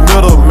just a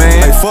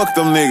middleman. Hey, fuck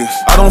them niggas.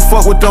 I don't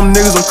fuck with them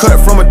niggas, I'm cut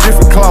from a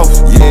different cloth.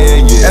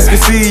 Ask the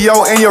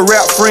CEO and your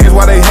rap friends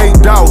why they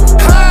hate dog.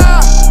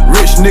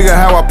 Rich nigga,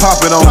 how I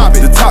pop it on them.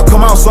 The top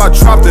come out, so I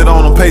dropped it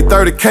on them. Paid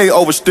 30K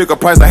over sticker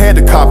price, I had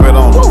to cop it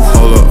on them.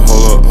 Hold up.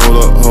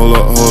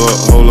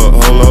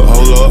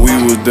 We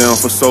was down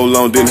for so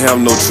long, didn't have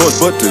no choice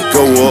but to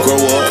go up.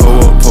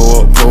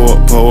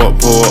 Pull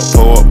up.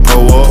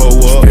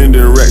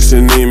 Spending racks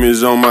and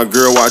image on my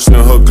girl, watching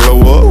her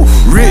glow up.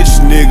 Rich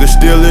nigga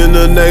still in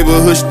the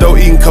neighborhood store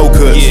eating coke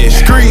cuts.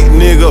 Street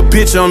nigga,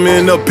 bitch, I'm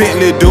in a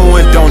Bentley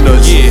doing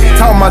donuts.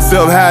 Taught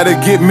myself how to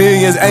get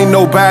millions, ain't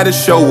nobody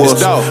show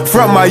us.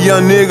 From my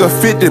young nigga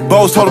 50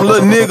 boss, told him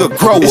little nigga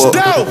grow up.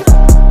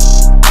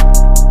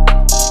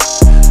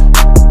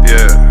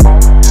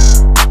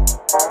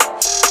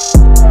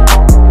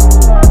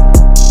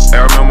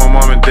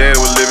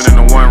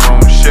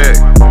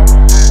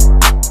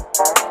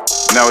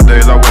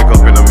 Nowadays I wake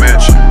up in a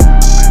mansion.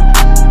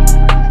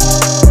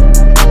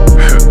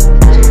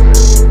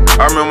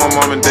 I remember my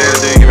mom and dad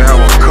didn't even have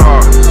a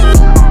car.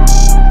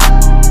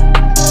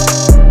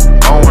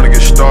 I don't wanna get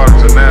started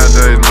till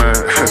nowadays, man.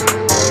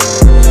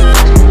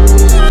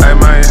 Hey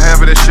man,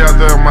 half of this shit out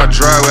there on my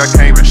driveway, I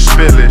can't even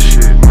spell this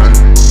shit, man.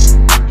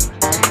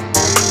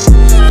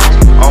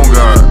 Oh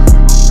God.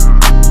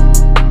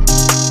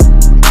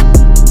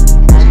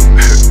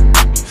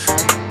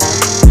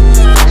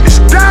 It's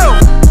down.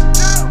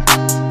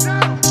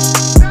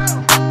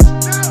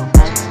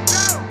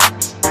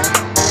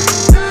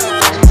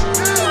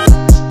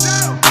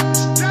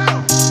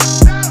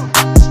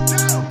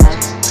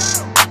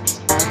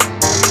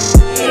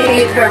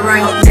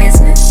 Current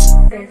business.